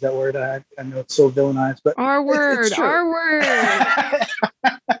love to use that word. I know it's so villainized, but it's true. Our word.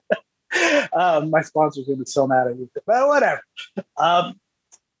 My sponsor's gonna be so mad at me, but whatever. I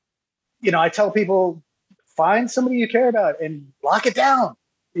tell people, find somebody you care about and lock it down.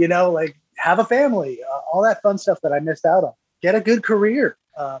 Like have a family, all that fun stuff that I missed out on. Get a good career.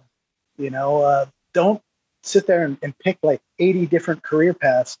 Don't sit there and pick like 80 different career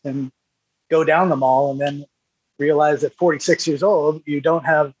paths and go down them all and then realize at 46 years old, you don't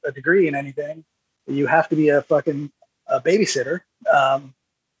have a degree in anything. You have to be a fucking babysitter.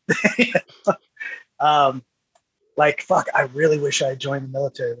 Fuck, I really wish I joined the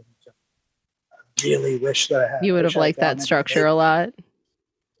military. I really wish that I had. You would have liked that structure a lot.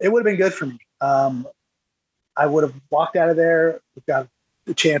 It would have been good for me. I would have walked out of there, got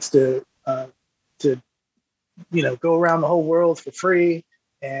the chance to go around the whole world for free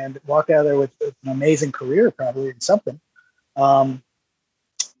and walk out of there with an amazing career, probably in something. But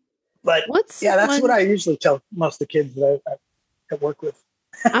that's what I usually tell most of the kids that I work with.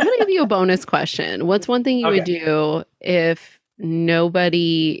 I'm going to give you a bonus question. What's one thing you would do if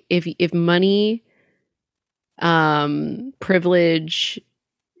money, privilege,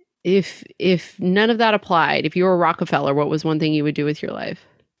 if none of that applied, if you were a Rockefeller, what was one thing you would do with your life?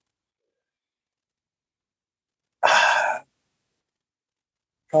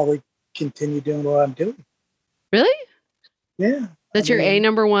 Probably continue doing what I'm doing. Really? Yeah. That's your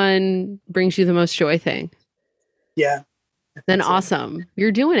number one, brings you the most joy thing. Yeah. Then awesome.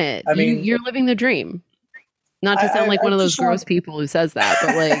 You're doing it. You're living the dream. Not to sound like one of those gross people who says that,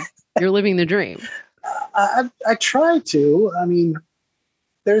 but like you're living the dream. I try to.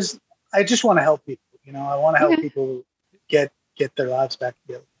 I just want to help people. I want to help people get their lives back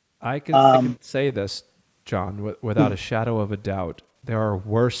together. I can say this, John, without a shadow of a doubt. There are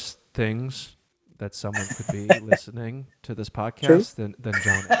worse things that someone could be listening to this podcast than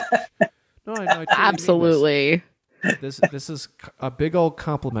John H. No, I absolutely. This is a big old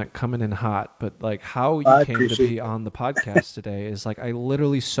compliment coming in hot, but like how you came to be on the podcast today is like I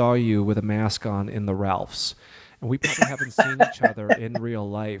literally saw you with a mask on in the Ralphs, and we probably haven't seen each other in real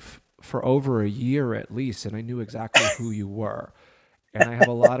life for over a year at least, and I knew exactly who you were, and I have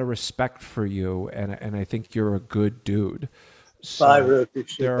a lot of respect for you, and I think you're a good dude. So I really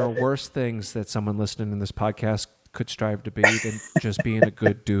appreciate there are worse things that someone listening in this podcast could strive to be than just being a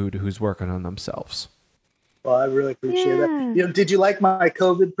good dude who's working on themselves. Well, I really appreciate that. Did you like my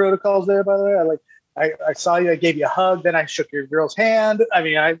COVID protocols there, by the way? I saw you, I gave you a hug, then I shook your girl's hand.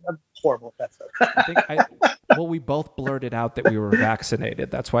 I'm horrible at that stuff. We both blurted out that we were vaccinated.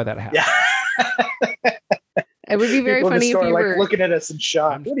 That's why that happened. Yeah. It would be very funny if you were looking at us in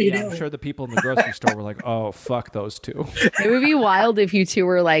shock. What are you doing? I'm sure the people in the grocery store were like, "Oh, fuck those two." It would be wild if you two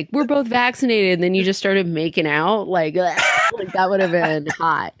were like, "We're both vaccinated," and then you just started making out. Like that would have been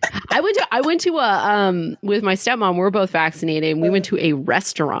hot. I went to with my stepmom. We're both vaccinated, and we went to a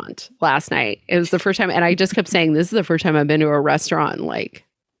restaurant last night. It was the first time, and I just kept saying, "This is the first time I've been to a restaurant in like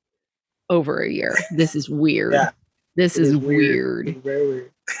over a year. This is weird. Yeah. This is weird." Very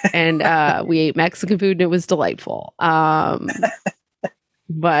weird. and we ate Mexican food and it was delightful.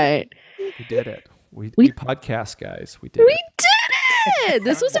 But We did it. We We- podcast guys. We did we it. did it.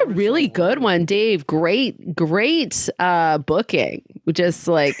 This was a really good one, Dave. Great booking. Just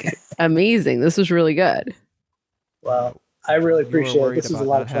like amazing. This was really good. Well, I really You were appreciate it. worried This was about a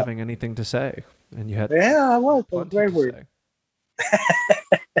lot not of fun. having anything to say, and you had Yeah, I was plenty very to worried. say.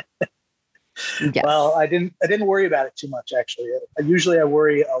 Yes. Well, I didn't worry about it too much actually. Usually I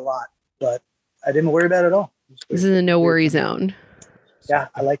worry a lot, but I didn't worry about it at all. It was This great. is a no worry zone. Yeah,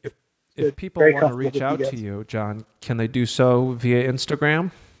 I like it. If Good. people Very want to comfortable reach with you out to guys. you, John, can they do so via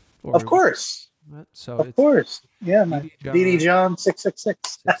Instagram? Or- Of course. So Of it's course. Yeah, my DD DD John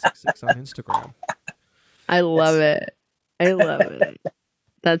 666. 666 on Instagram. I love it. I love it.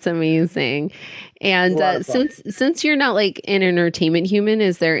 That's amazing. And A lot of fun. since you're not like an entertainment human,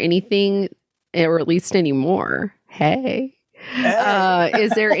 is there anything, or at least anymore? Hey.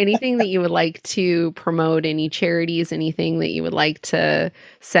 Is there anything that you would like to promote? Any charities? Anything that you would like to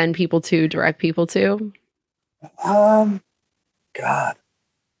send people to, direct people to? God.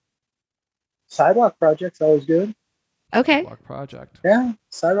 Sidewalk project's always good. Okay. Block project. Yeah,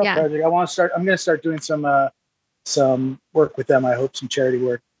 sidewalk Yeah. project. I'm going to start doing some work with them. I hope some charity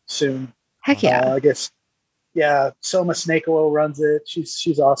work soon. Heck yeah. I guess. Yeah, Soma Snake Oil runs it.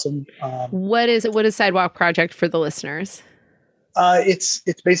 She's awesome. What is it? What is Sidewalk Project for the listeners? It's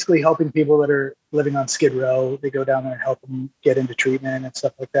basically helping people that are living on Skid Row. They go down there and help them get into treatment and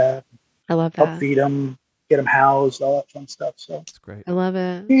stuff like that. I love Help that. feed them, get them housed, all that fun stuff. So That's great. I love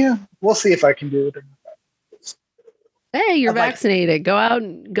it. yeah, we'll see if I can do it. Or not. Hey, you're I'd like- vaccinated. Go out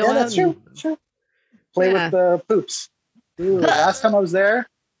and go Yeah, out. that's true. and- Sure. Play Yeah. with the poops. Ooh, last time I was there,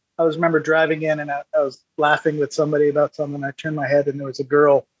 I remember driving in and I was laughing with somebody about something. I turned my head and there was a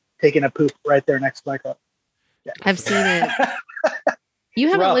girl taking a poop right there next to my car. Yeah. I've seen it. You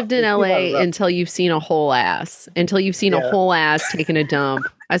haven't Rough. lived in It's a lot of LA rough. until you've seen a whole ass. Until you've seen a Yeah. whole ass taking a dump.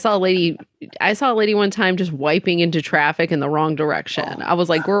 I saw a lady one time just wiping into traffic in the wrong direction. I was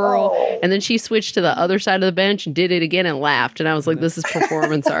like, girl. Oh. And then she switched to the other side of the bench and did it again and laughed. And I was like, this is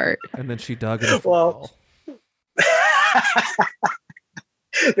performance art. And then she dug in a Well, football.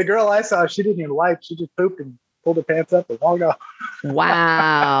 The girl I saw, she didn't even wipe. She just pooped and pulled her pants up and walked off.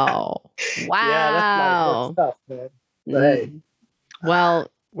 Wow. Yeah, Wow. that's tough, man. But hey. Mm. Well,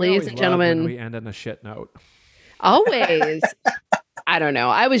 We ladies always and love when gentlemen, we end on a shit note. always. I don't know.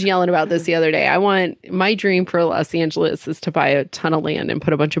 I was yelling about this the other day. My dream for Los Angeles is to buy a ton of land and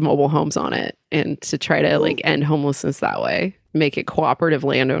put a bunch of mobile homes on it and to try to like end homelessness that way, make it cooperative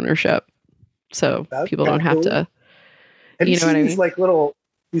land ownership. So That's people don't kinda have cool. to, Have you you know what seen I these mean?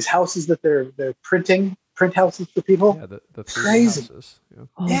 these houses that they're print houses for people? Yeah, the 3D Crazy. houses. Yeah.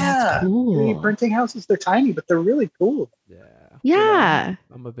 Oh, Yeah, that's 3D cool. printing houses. They're tiny, but they're really cool. Yeah. Yeah.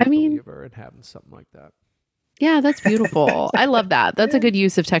 I'm a big I mean- believer in having something like that. Yeah, that's beautiful. I love that. That's a good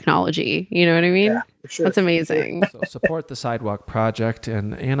use of technology. You know what I mean? Yeah, for sure. That's amazing. So support the Sidewalk Project.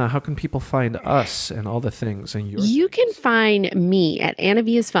 And Anna, how can people find us and all the things and your You can things? find me at Anna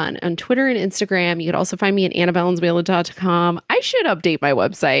V is Fun on Twitter and Instagram. You can also find me at AnnaValenzuela.com. I should update my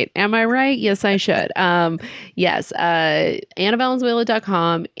website. Am I right? Yes, I should. Yes,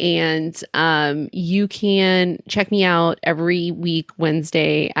 AnnaValenzuela.com. And you can check me out every week,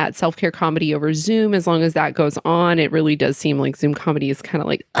 Wednesday, at Self Care Comedy over Zoom. As long as that goes on, it really does seem like Zoom comedy is kind of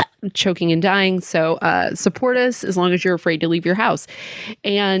like choking and dying. So support us as long as you're afraid to leave your house.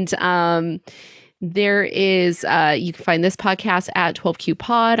 And there is, you can find this podcast at 12Q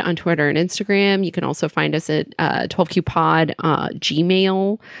Pod on Twitter and Instagram. You can also find us at 12Q Pod,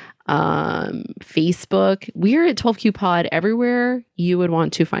 Gmail, Facebook. We're at 12Q Pod everywhere you would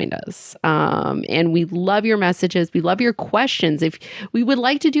want to find us. And we love your messages. We love your questions. If we would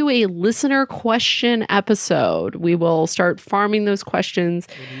like to do a listener question episode, we will start farming those questions.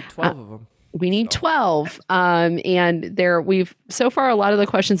 We need 12 of them. We need 12. And we've so far, a lot of the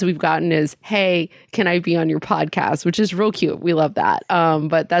questions we've gotten is, hey, can I be on your podcast? Which is real cute. We love that.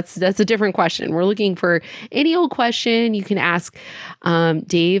 But that's a different question. We're looking for any old question. You can ask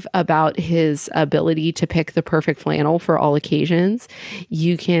Dave about his ability to pick the perfect flannel for all occasions.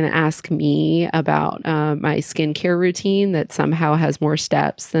 You can ask me about my skincare routine that somehow has more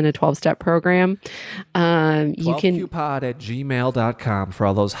steps than a 12-step program. You can 12qpod at gmail.com for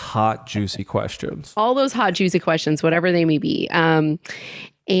all those hot, juicy questions. all those hot, juicy questions, whatever they may be. And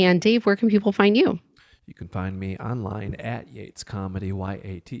Dave, where can people find you? You can find me online at Yates Comedy,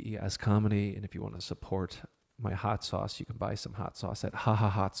 YATES Comedy. And if you want to support my hot sauce, you can buy some hot sauce at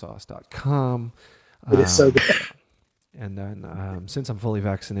hahahotsauce.com. It is so good. And then since I'm fully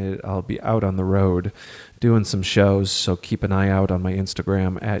vaccinated, I'll be out on the road doing some shows. So keep an eye out on my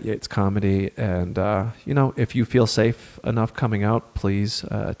Instagram at Yates Comedy. And, if you feel safe enough coming out, please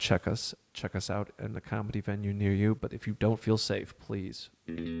check us out in a comedy venue near you. But if you don't feel safe, please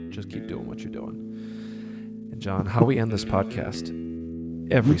just keep doing what you're doing. And John, how we end this podcast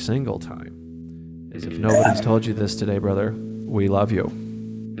every single time is if nobody's told you this today, brother, we love you.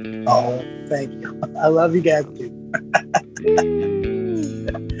 Oh, thank you. I love you guys too.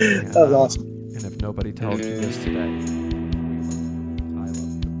 That was awesome. And if nobody told you this today, I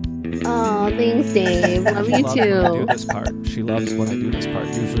love you. Oh, thanks, Dave. Love you She loves when I do too. this part. She loves when I do this part.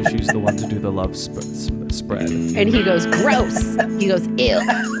 Usually she's the one to do the love spread. And he goes, gross. He goes, ew,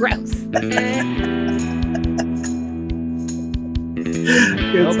 gross.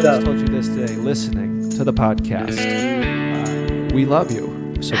 Good Nobody's stuff. told you this today, listening to the podcast. We love you.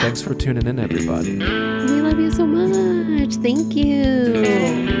 So thanks for tuning in, everybody. We love you so much. Thank you.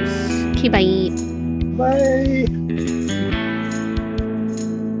 Okay, bye. Bye.